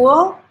that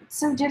cool? It's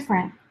so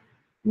different.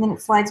 And then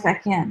it slides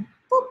back in.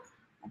 Boop,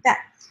 like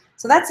that.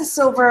 So that's a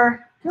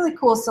silver, really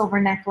cool silver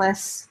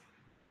necklace.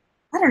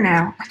 I don't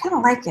know. I kind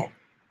of like it.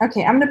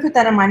 Okay, I'm going to put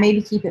that on my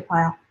maybe keep it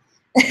pile.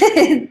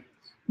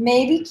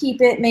 Maybe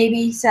keep it,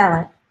 maybe sell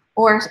it.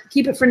 Or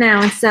keep it for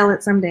now and sell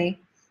it someday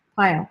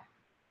pile.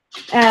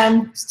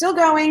 Still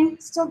going,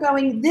 still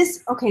going.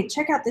 This, okay,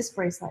 check out this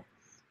bracelet.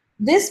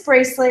 This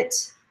bracelet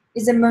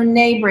is a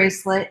Monet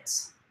bracelet,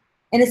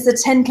 and it's the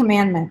 10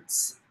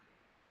 Commandments.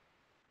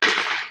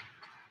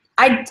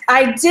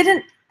 I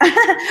didn't,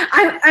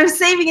 I'm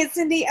saving it,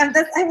 Cindy. I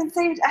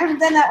haven't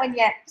done that one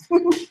yet.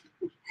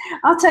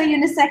 I'll tell you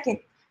in a second.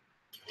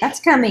 That's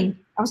coming.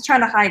 I was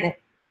trying to hide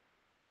it.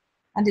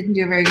 I didn't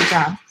do a very good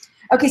job.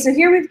 Okay, so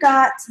here we've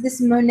got this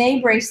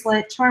Monet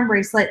bracelet, charm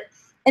bracelet,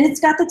 and it's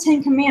got the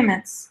 10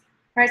 Commandments.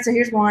 All right, so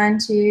here's 1,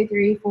 2,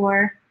 3,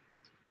 4.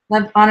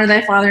 Love, honor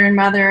thy father and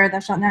mother. Thou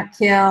shalt not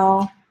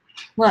kill.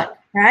 Look,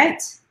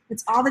 right?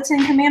 It's all the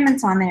 10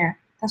 Commandments on there.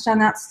 Thou shalt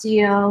not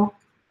steal.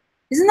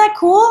 Isn't that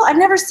cool? I've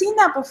never seen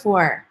that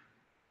before.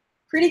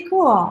 Pretty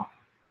cool.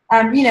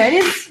 You know, it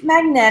is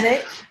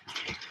magnetic,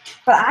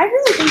 but I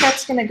really think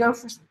that's going to go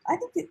for,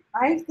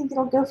 I think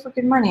it'll go for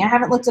good money. I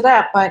haven't looked it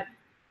up, but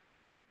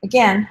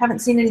again, haven't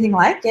seen anything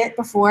like it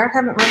before.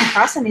 Haven't run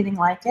across anything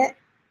like it.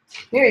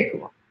 Very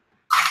cool.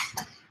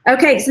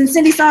 Okay, since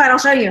Cindy saw it, I'll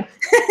show you.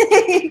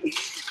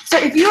 So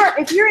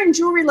if you're in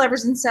Jewelry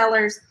Lovers and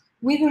Sellers,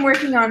 we've been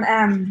working on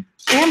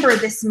amber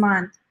this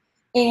month.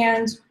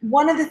 And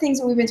one of the things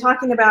that we've been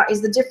talking about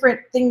is the different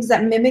things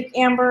that mimic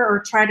amber or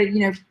try to, you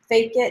know,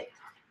 fake it,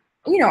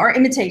 you know, or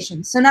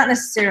imitation. So not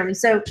necessarily.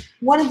 So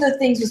one of the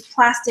things was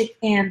plastic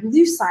and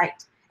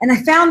lucite. And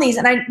I found these,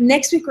 and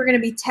next week we're going to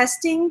be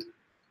testing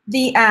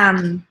the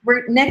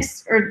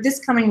this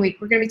coming week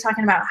we're going to be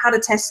talking about how to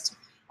test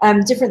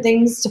different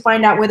things to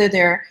find out whether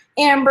they're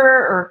amber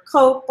or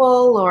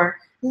copal or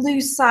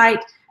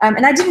lucite.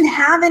 And I didn't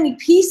have any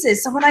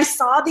pieces, so when I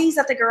saw these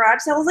at the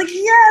garage sale, I was like,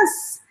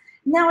 yes!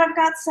 Now I've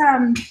got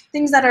some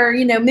things that are,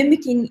 you know,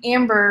 mimicking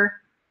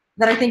amber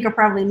that I think are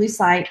probably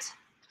lucite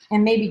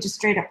and maybe just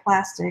straight up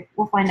plastic.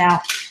 We'll find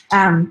out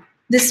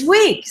this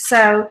week.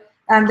 So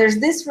there's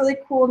this really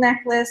cool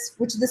necklace,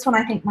 which this one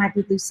I think might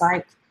be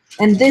lucite,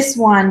 and this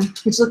one,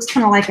 which looks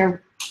kind of like a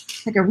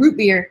root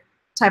beer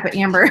type of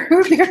amber,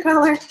 root beer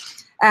color.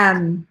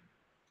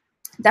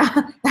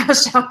 Thou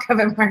shalt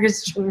come in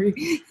Margaret's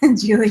jewelry, and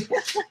Julie.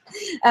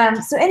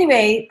 So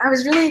anyway, I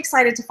was really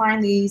excited to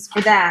find these for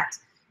that.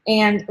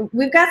 And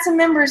we've got some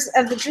members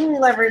of the Jewelry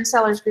Lover and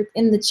Sellers group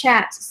in the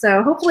chat.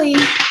 So hopefully,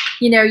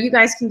 you know, you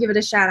guys can give it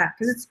a shout out,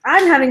 because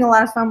I'm having a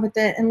lot of fun with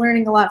it and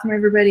learning a lot from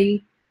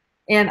everybody.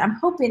 And I'm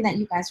hoping that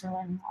you guys are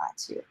learning a lot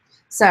too.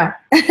 So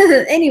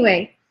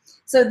anyway,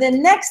 so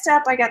then next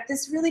up, I got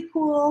this really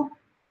cool,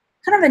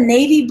 kind of a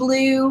navy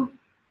blue,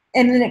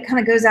 and then it kind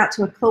of goes out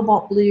to a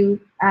cobalt blue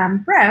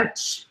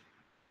brooch.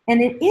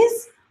 And it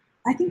is,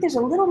 I think there's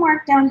a little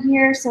mark down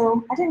here,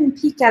 so I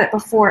didn't peek at it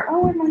before.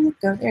 Oh, where'd my lip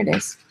go? There it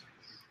is.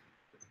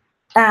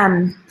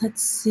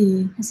 Let's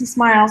see. I see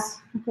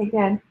smiles. Okay,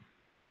 good.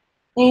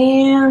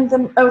 And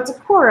oh, it's a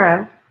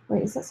Coro.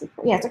 Wait, is that?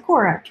 Yeah, it's a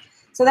Coro.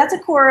 So that's a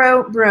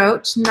Coro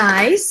brooch.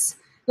 Nice.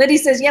 Liddy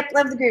says, "Yep,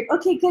 love the group."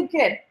 Okay, good,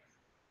 good,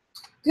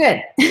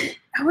 good.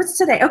 Oh, what's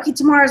today? Okay,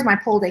 tomorrow's my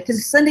poll day,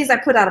 because Sundays I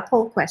put out a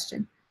poll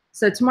question.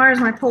 So tomorrow's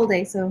my poll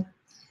day. So,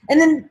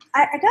 and then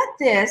I got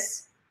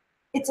this.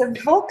 It's an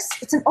old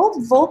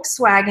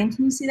Volkswagen.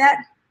 Can you see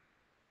that?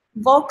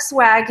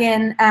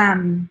 Volkswagen.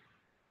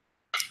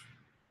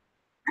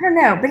 I don't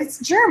know, but it's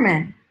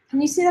German. Can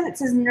you see that? It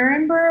says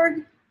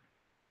Nuremberg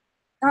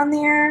on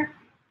there.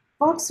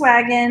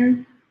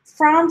 Volkswagen,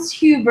 Franz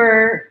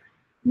Huber,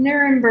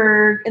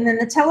 Nuremberg, and then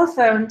the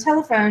telephone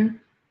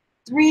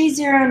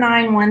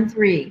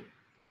 30913.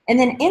 And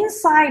then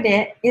inside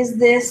it is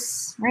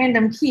this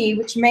random key,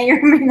 which may or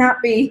may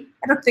not be,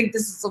 I don't think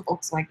this is a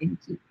Volkswagen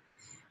key.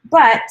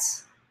 But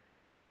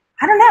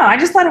I don't know, I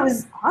just thought it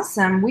was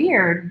awesome,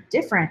 weird,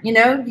 different. You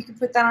know, you could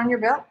put that on your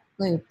belt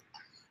loop.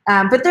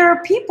 But there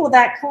are people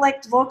that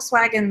collect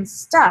Volkswagen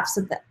stuff,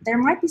 so that there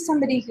might be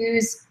somebody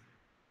who's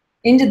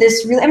into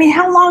this really. I mean,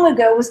 how long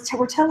ago were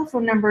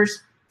telephone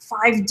numbers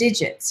 5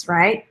 digits,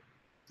 right?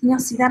 Can y'all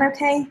see that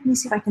okay? Let me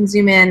see if I can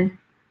zoom in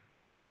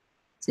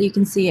so you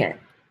can see it.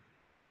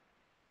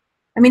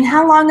 I mean,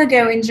 how long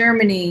ago in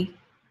Germany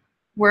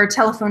were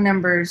telephone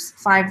numbers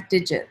 5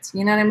 digits?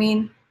 You know what I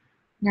mean?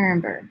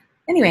 Nuremberg.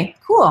 Anyway,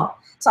 cool.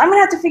 So I'm going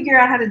to have to figure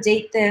out how to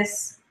date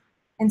this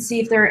and see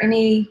if there are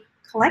any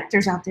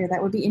collectors out there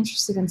that would be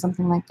interested in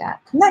something like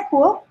that. Isn't that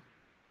cool?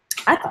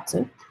 I thought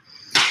so.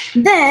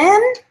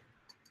 Then,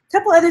 a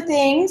couple other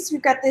things.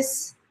 We've got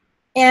this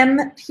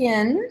M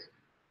pin.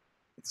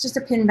 It's just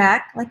a pin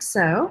back, like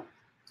so.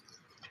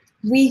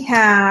 We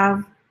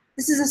have,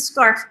 this is a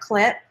scarf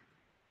clip.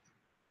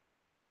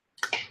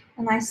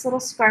 A nice little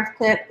scarf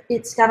clip.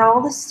 It's got all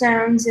the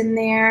stones in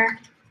there.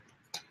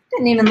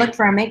 Didn't even look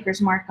for a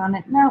maker's mark on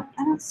it. No,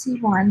 I don't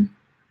see one.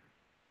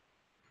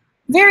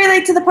 Very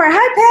late to the party.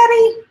 Hi,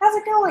 Patty. How's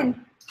it going?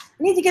 I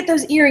need to get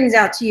those earrings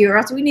out to you, or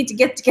else we need to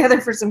get together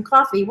for some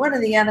coffee, one or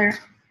the other.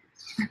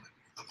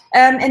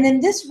 And then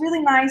this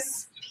really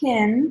nice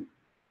pin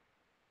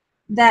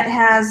that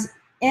has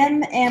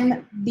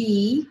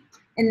MMB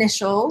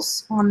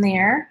initials on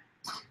there.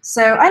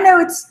 So I know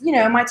it's, you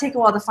know, it might take a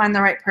while to find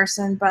the right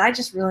person, but I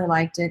just really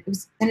liked it.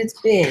 And it's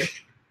big.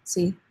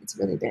 See, it's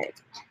really big.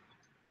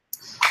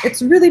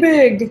 It's really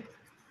big.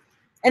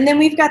 And then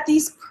we've got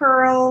these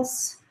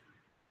pearls.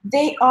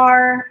 They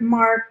are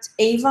marked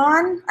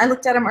Avon. I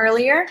looked at them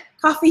earlier.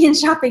 Coffee and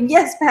shopping.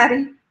 Yes,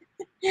 Patty.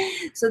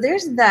 So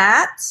there's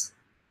that.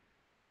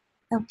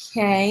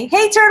 Okay.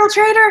 Hey, Turtle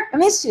Trader. I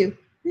missed you.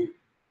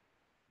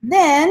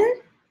 Then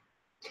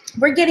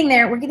we're getting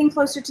there. We're getting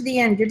closer to the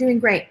end. You're doing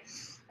great.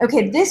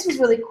 Okay, this was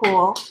really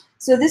cool.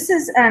 So this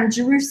is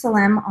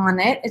Jerusalem on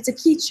it. It's a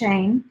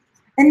keychain.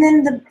 And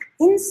then the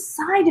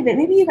inside of it,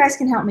 maybe you guys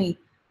can help me.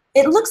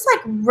 It looks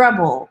like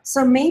rubble.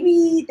 So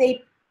maybe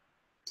they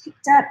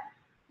picked up,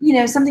 you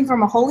know, something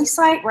from a holy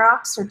site,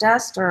 rocks or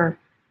dust or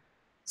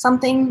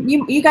something.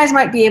 You guys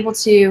might be able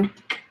to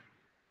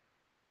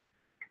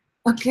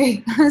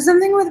Okay,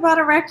 something with about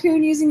a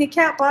raccoon using a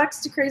cat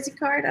box to crazy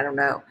card. I don't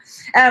know.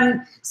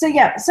 So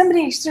yeah,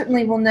 somebody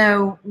certainly will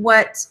know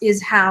what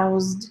is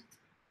housed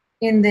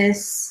in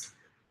this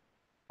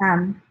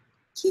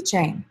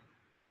keychain.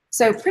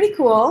 So pretty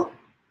cool.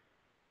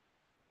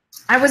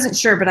 I wasn't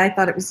sure, but I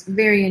thought it was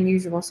very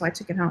unusual, so I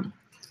took it home.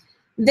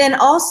 Then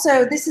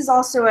also, this is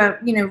also a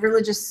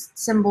religious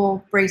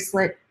symbol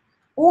bracelet,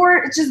 or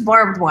it's just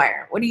barbed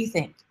wire. What do you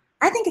think?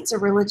 I think it's a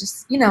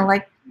religious,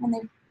 like when they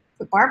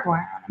put barbed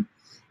wire on them.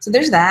 So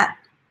there's that.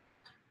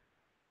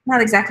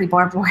 Not exactly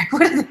barbed wire.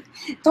 What are they?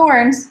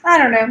 Thorns. I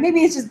don't know.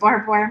 Maybe it's just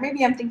barbed wire.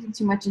 Maybe I'm thinking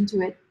too much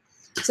into it.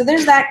 So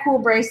there's that cool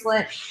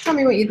bracelet. Tell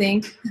me what you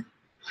think.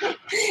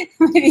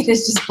 Maybe it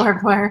is just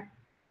barbed wire.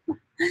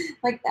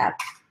 Like that.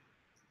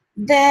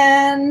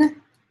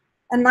 Then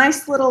a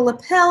nice little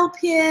lapel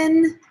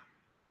pin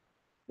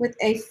with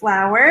a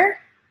flower.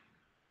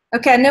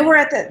 Okay, I know we're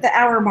at the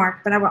hour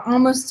mark, but we're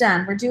almost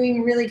done. We're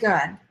doing really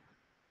good.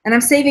 And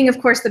I'm saving,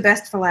 of course, the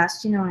best for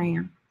last. You know I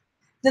am.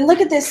 Then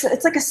look at this.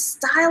 It's like a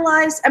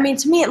stylized,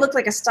 to me it looked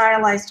like a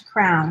stylized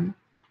crown.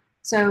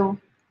 So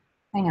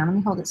hang on, let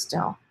me hold it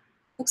still.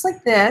 Looks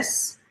like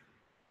this.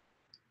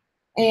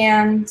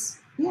 And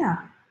yeah,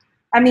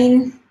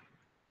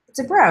 it's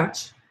a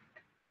brooch.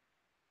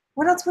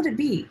 What else would it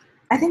be?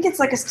 I think it's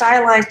like a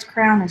stylized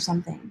crown or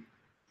something.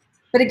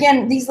 But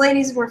again, these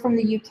ladies were from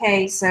the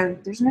UK, so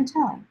there's no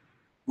telling.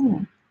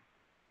 Anyway,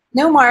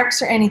 no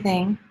marks or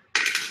anything.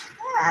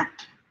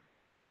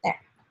 There.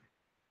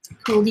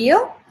 Cool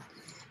deal.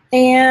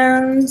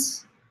 And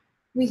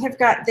we have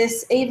got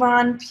this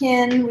Avon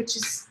pin, which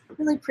is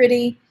really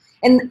pretty.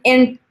 And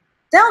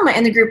Thelma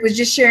in the group was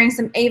just sharing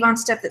some Avon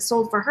stuff that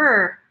sold for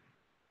her.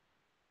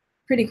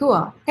 Pretty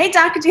cool. Hey,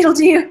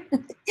 Doc-a-doodle-doo.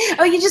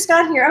 Oh, you just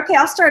got here. Okay,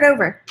 I'll start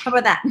over. How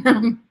about that?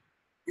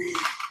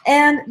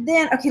 And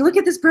then, okay, look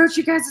at this brooch,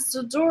 you guys. It's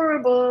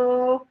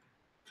adorable.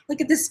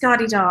 Look at the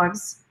Scotty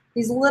dogs.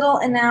 These little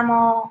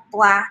enamel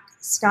black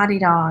Scotty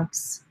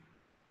dogs.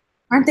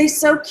 Aren't they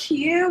so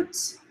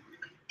cute?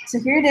 So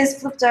here it is,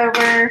 flipped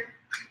over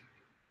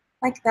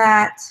like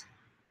that.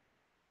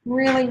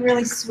 Really,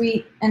 really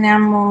sweet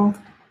enamel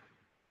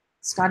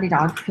Scotty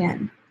dog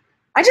pin.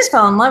 I just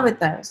fell in love with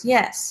those,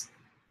 yes.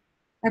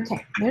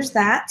 Okay, there's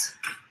that.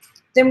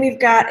 Then we've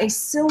got a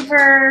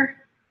silver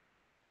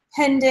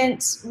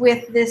pendant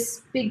with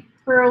this big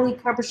pearly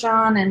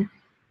cabochon, and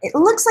it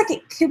looks like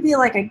it could be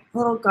like a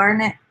little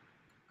garnet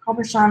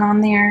cabochon on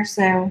there,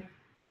 so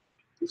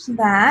there's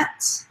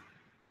that.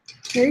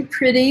 Very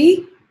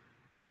pretty.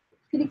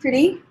 Pretty,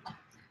 pretty.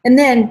 And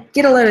then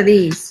get a load of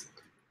these.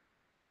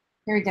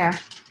 Here we go.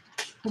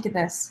 Look at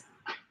this.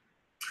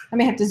 I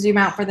may have to zoom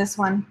out for this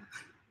one.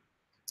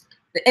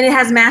 And it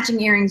has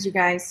matching earrings, you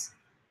guys.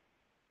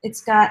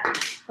 It's got,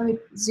 let me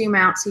zoom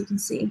out so you can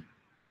see.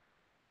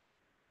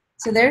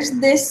 So there's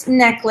this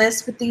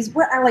necklace with these,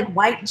 what are like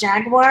white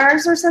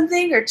jaguars or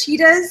something, or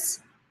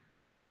cheetahs.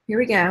 Here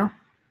we go.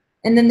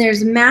 And then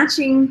there's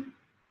matching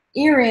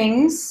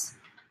earrings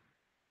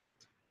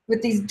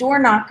with these door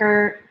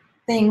knocker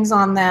things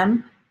on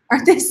them.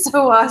 Aren't they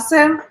so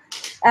awesome?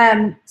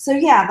 So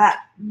yeah,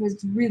 that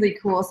was really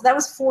cool. So that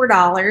was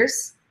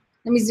 $4.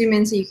 Let me zoom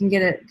in so you can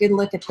get a good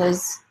look at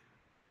those.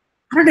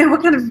 I don't know,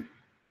 what kind of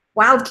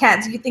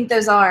wildcats do you think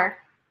those are?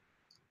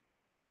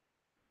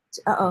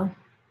 Uh-oh.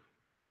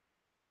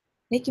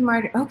 Making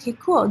Martyr. Okay,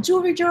 cool.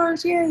 Jewelry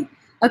jars, yay.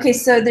 Okay,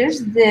 so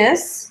there's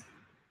this.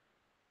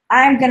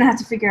 I'm going to have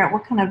to figure out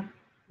what kind of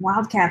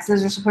wildcats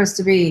those are supposed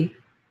to be,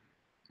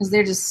 because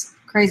they're just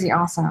crazy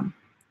awesome.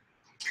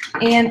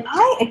 And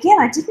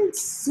I didn't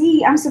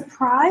see, I'm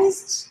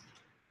surprised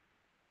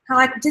how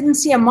I didn't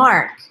see a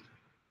mark.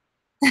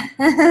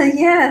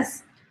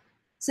 Yes.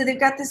 So they've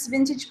got this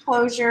vintage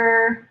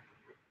closure.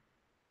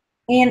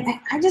 And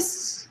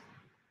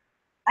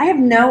I have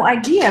no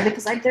idea,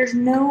 because there's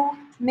no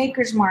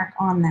maker's mark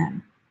on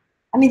them.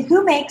 I mean,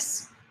 who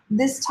makes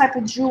this type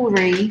of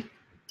jewelry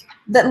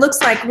that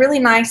looks like really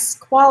nice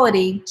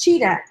quality?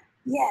 Cheetah.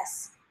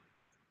 Yes.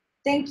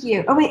 Thank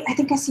you. Oh, wait, I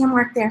think I see a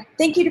mark there.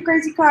 Thank you to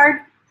Crazy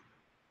Card.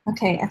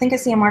 Okay, I think I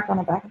see a mark on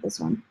the back of this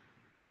one.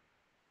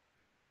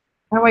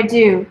 What do I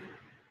do?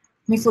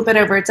 Let me flip it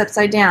over. It's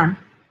upside down.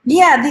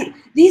 Yeah,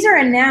 these are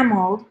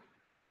enameled.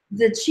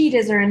 The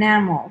cheetahs are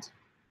enameled.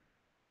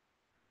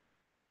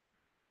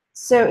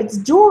 So it's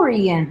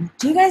Dorian.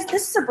 Do you guys,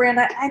 this is a brand,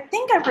 I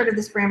think I've heard of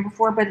this brand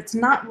before, but it's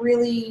not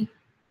really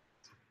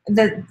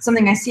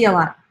something I see a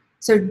lot.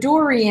 So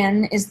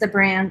Dorian is the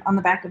brand on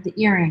the back of the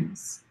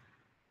earrings.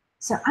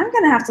 So I'm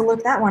going to have to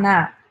look that one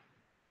up.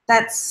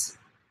 That's,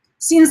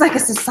 seems like a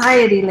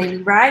society lady,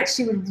 right?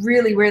 She would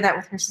really wear that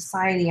with her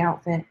society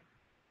outfit.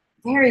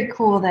 Very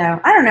cool,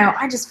 though. I don't know.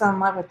 I just fell in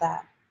love with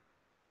that.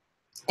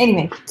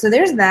 Anyway, so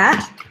there's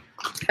that.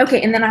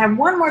 Okay, and then I have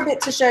one more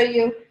bit to show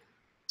you.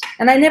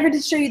 And I never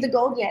did show you the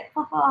gold yet.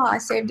 Haha, I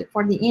saved it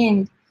for the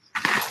end.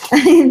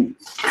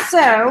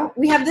 So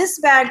we have this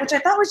bag, which I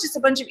thought was just a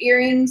bunch of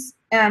earrings.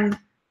 $5.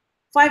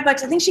 I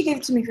think she gave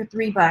it to me for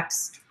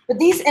 $3. But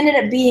these ended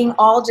up being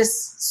all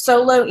just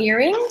solo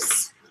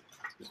earrings.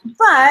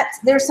 But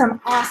there's some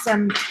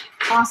awesome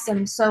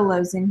awesome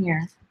solos in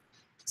here.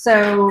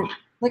 So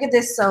look at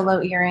this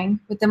solo earring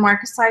with the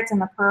marcasites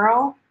and the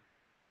pearl.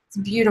 It's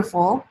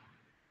beautiful.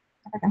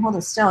 If I can hold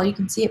it still, you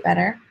can see it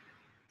better.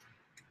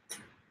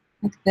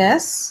 Like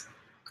this.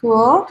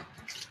 Cool.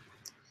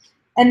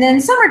 And then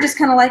some are just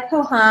kind of like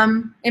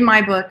ho-hum in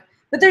my book.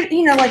 But they're,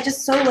 you know, like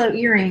just solo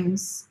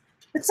earrings.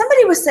 But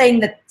somebody was saying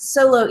that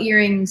solo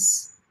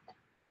earrings,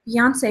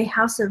 Beyonce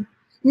House of,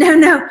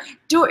 no,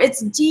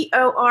 it's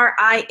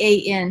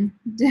D-O-R-I-A-N,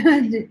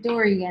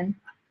 Dorian.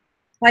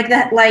 Like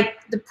that,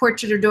 like the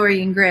portrait of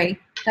Dorian Gray,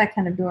 that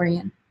kind of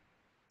Dorian.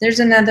 There's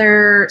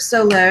another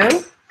solo.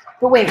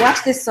 But wait,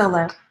 watch this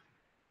solo.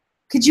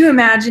 Could you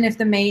imagine if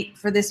the mate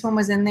for this one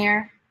was in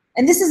there?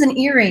 And this is an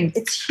earring.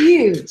 It's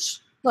huge.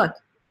 Look.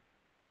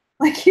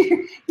 Like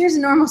here's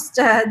normal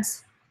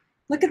studs.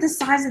 Look at the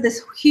size of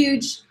this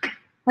huge,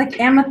 like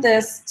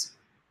amethyst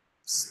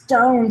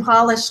stone,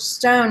 polished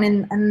stone,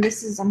 and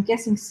this is, I'm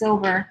guessing,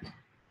 silver.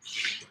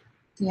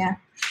 Yeah.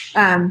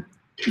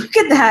 Look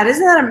at that.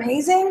 Isn't that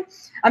amazing?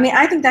 I mean,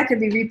 I think that could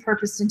be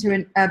repurposed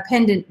into a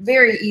pendant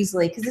very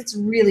easily because it's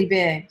really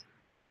big.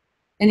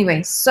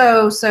 Anyway,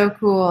 so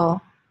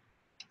cool.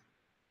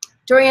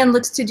 Dorian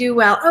looks to do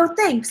well. Oh,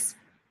 thanks.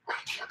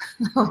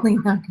 Holy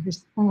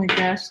nuggers. Oh my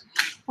gosh.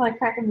 Like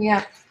cracking me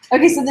up.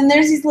 Okay, so then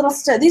there's these little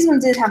stone. This one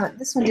did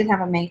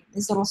have a mate.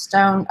 These little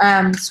stone,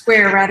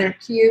 square rather,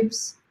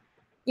 cubes,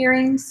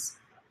 earrings.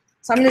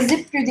 So I'm gonna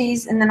zip through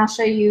these and then I'll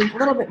show you a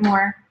little bit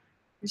more.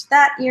 There's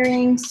that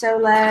earring,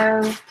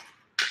 solo.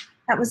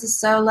 That was a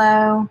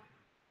solo.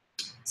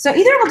 So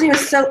either we'll do a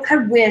solo. I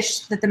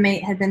wish that the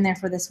mate had been there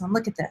for this one.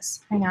 Look at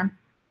this. Hang on.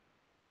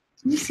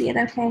 Can you see it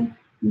okay? Let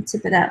me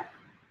tip it up.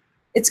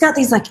 It's got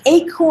these like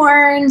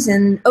acorns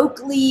and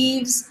oak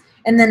leaves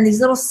and then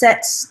these little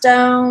set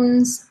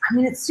stones. I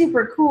mean, it's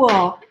super cool.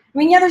 I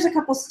mean, yeah, there's a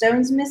couple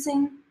stones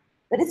missing,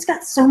 but it's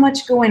got so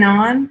much going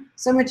on,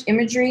 so much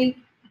imagery.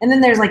 And then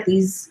there's like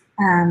these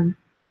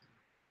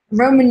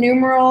Roman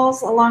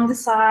numerals along the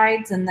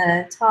sides and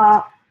the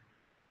top.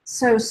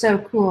 So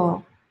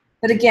cool.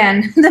 But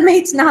again, the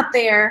mate's not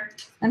there,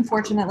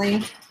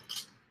 unfortunately.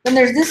 Then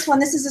there's this one.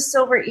 This is a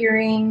silver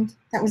earring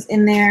that was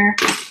in there.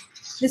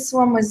 This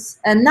one was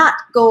a not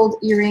gold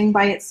earring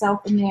by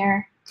itself in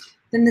there.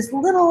 Then this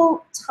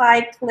little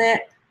tie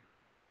clip,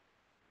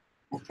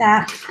 like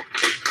that.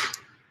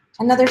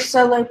 Another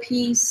solo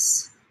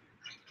piece.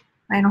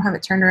 I don't have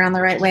it turned around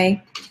the right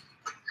way.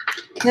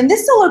 Then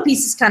this solo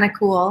piece is kind of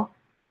cool.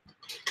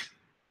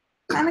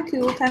 Kind of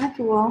cool, kind of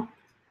cool.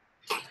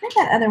 Where'd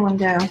that other one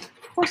go?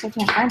 Of course I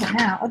can't find it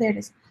now. Oh, there it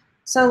is.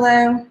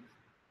 Solo.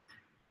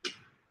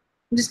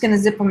 I'm just going to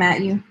zip them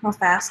at you real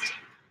fast.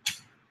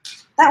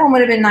 That one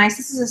would have been nice.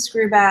 This is a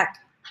screw back.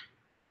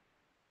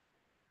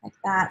 Like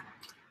that.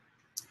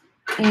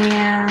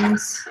 And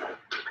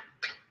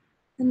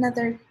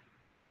another.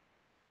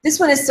 This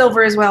one is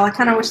silver as well. I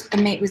kind of wish the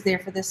mate was there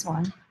for this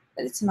one,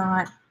 but it's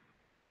not.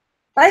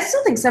 But I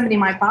still think somebody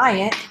might buy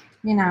it,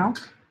 you know.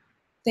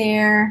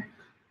 There.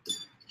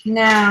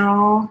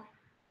 Now,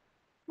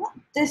 not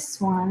this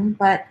one,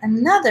 but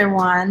another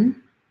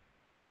one.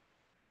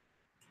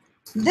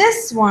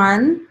 This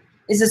one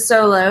is a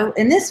solo,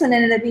 and this one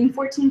ended up being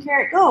 14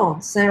 karat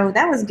gold, so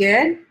that was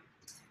good.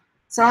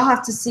 So I'll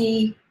have to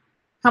see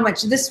how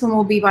much this one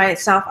will be by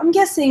itself. I'm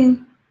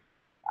guessing,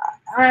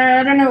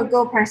 I don't know what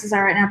gold prices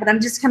are right now, but I'm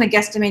just kind of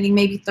guesstimating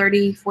maybe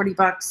 30, 40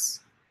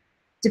 bucks,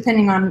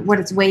 depending on what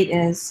its weight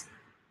is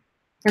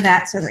for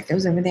that. So that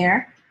goes over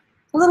there.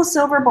 A little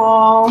silver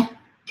ball,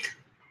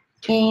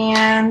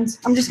 and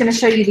I'm just going to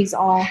show you these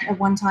all at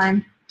one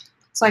time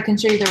so I can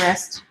show you the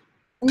rest.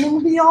 And then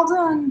we'll be all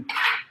done.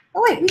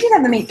 Oh wait, we did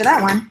have the mate for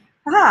that one.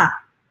 Aha!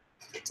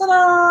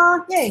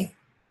 Ta-da! Yay!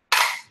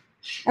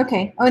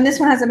 Okay. Oh, and this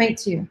one has a mate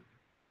too.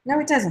 No,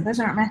 it doesn't. Those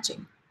aren't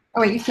matching.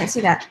 Oh wait, you can't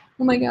see that.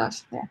 Oh my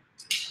gosh. There.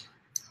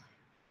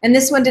 And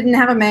this one didn't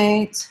have a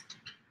mate.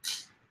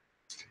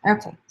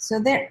 Okay, so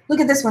there.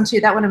 Look at this one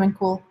too. That would have been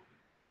cool.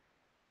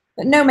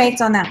 But no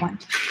mates on that one.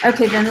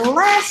 Okay, then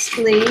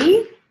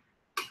lastly,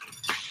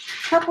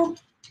 I've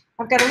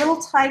got a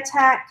little tie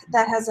tack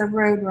that has a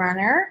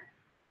Roadrunner.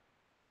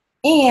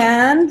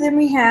 And then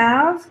we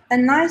have a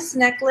nice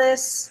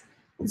necklace.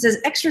 It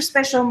says Extra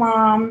Special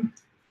Mom.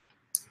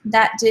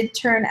 That did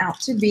turn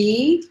out to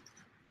be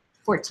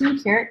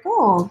 14 karat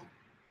gold.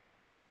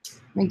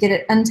 Let me get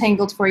it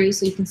untangled for you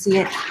so you can see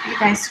it. You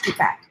guys scoot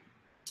back.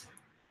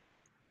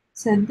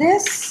 So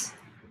this,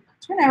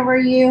 turn over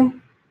you.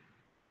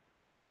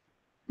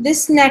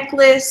 This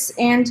necklace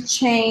and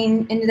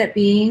chain ended up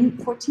being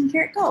 14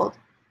 karat gold.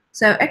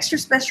 So Extra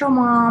Special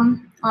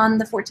Mom on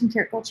the 14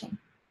 karat gold chain.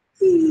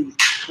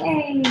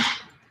 Yay.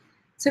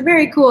 So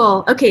very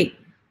cool. Okay,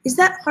 is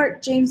that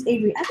heart James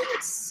Avery? I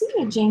didn't see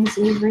a James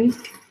Avery.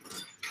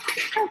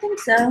 I don't think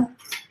so.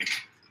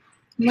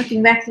 I'm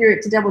looking back through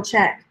it to double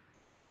check.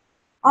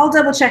 I'll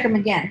double check them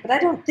again, but I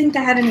don't think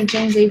I had any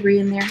James Avery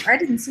in there, or I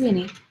didn't see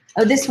any.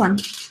 Oh, this one.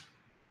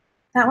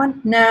 That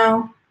one?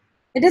 No.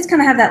 It does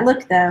kind of have that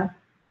look though,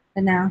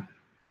 but no.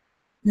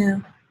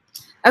 No.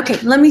 Okay,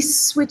 let me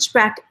switch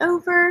back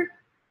over.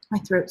 My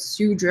throat's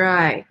so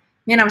dry.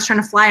 Man, I was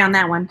trying to fly on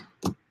that one.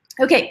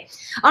 Okay,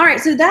 all right,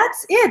 so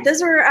that's it.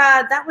 Those are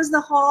that was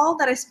the haul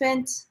that I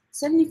spent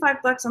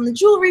 $75 on the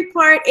jewelry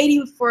part,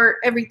 80 for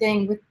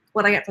everything with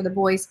what I got for the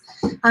boys.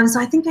 So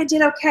I think I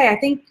did okay. I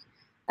think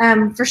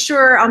for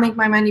sure I'll make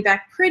my money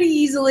back pretty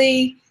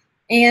easily.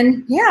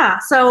 And yeah,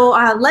 so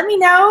let me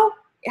know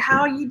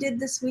how you did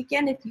this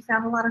weekend, if you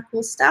found a lot of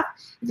cool stuff.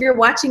 If you're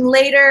watching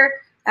later,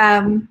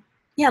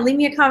 yeah, leave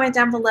me a comment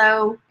down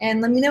below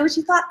and let me know what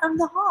you thought of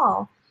the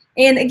haul.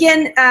 And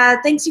again,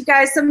 thanks you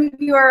guys. Some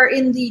of you are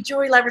in the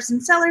jewelry lovers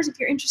and sellers. If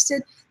you're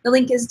interested, the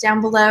link is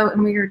down below,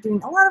 and we are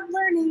doing a lot of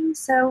learning,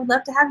 so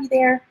love to have you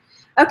there.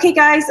 Okay,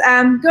 guys,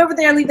 go over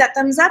there, leave that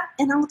thumbs up,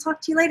 and I will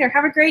talk to you later.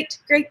 Have a great,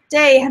 great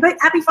day.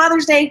 Happy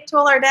Father's Day to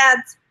all our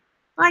dads.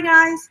 Bye,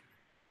 guys.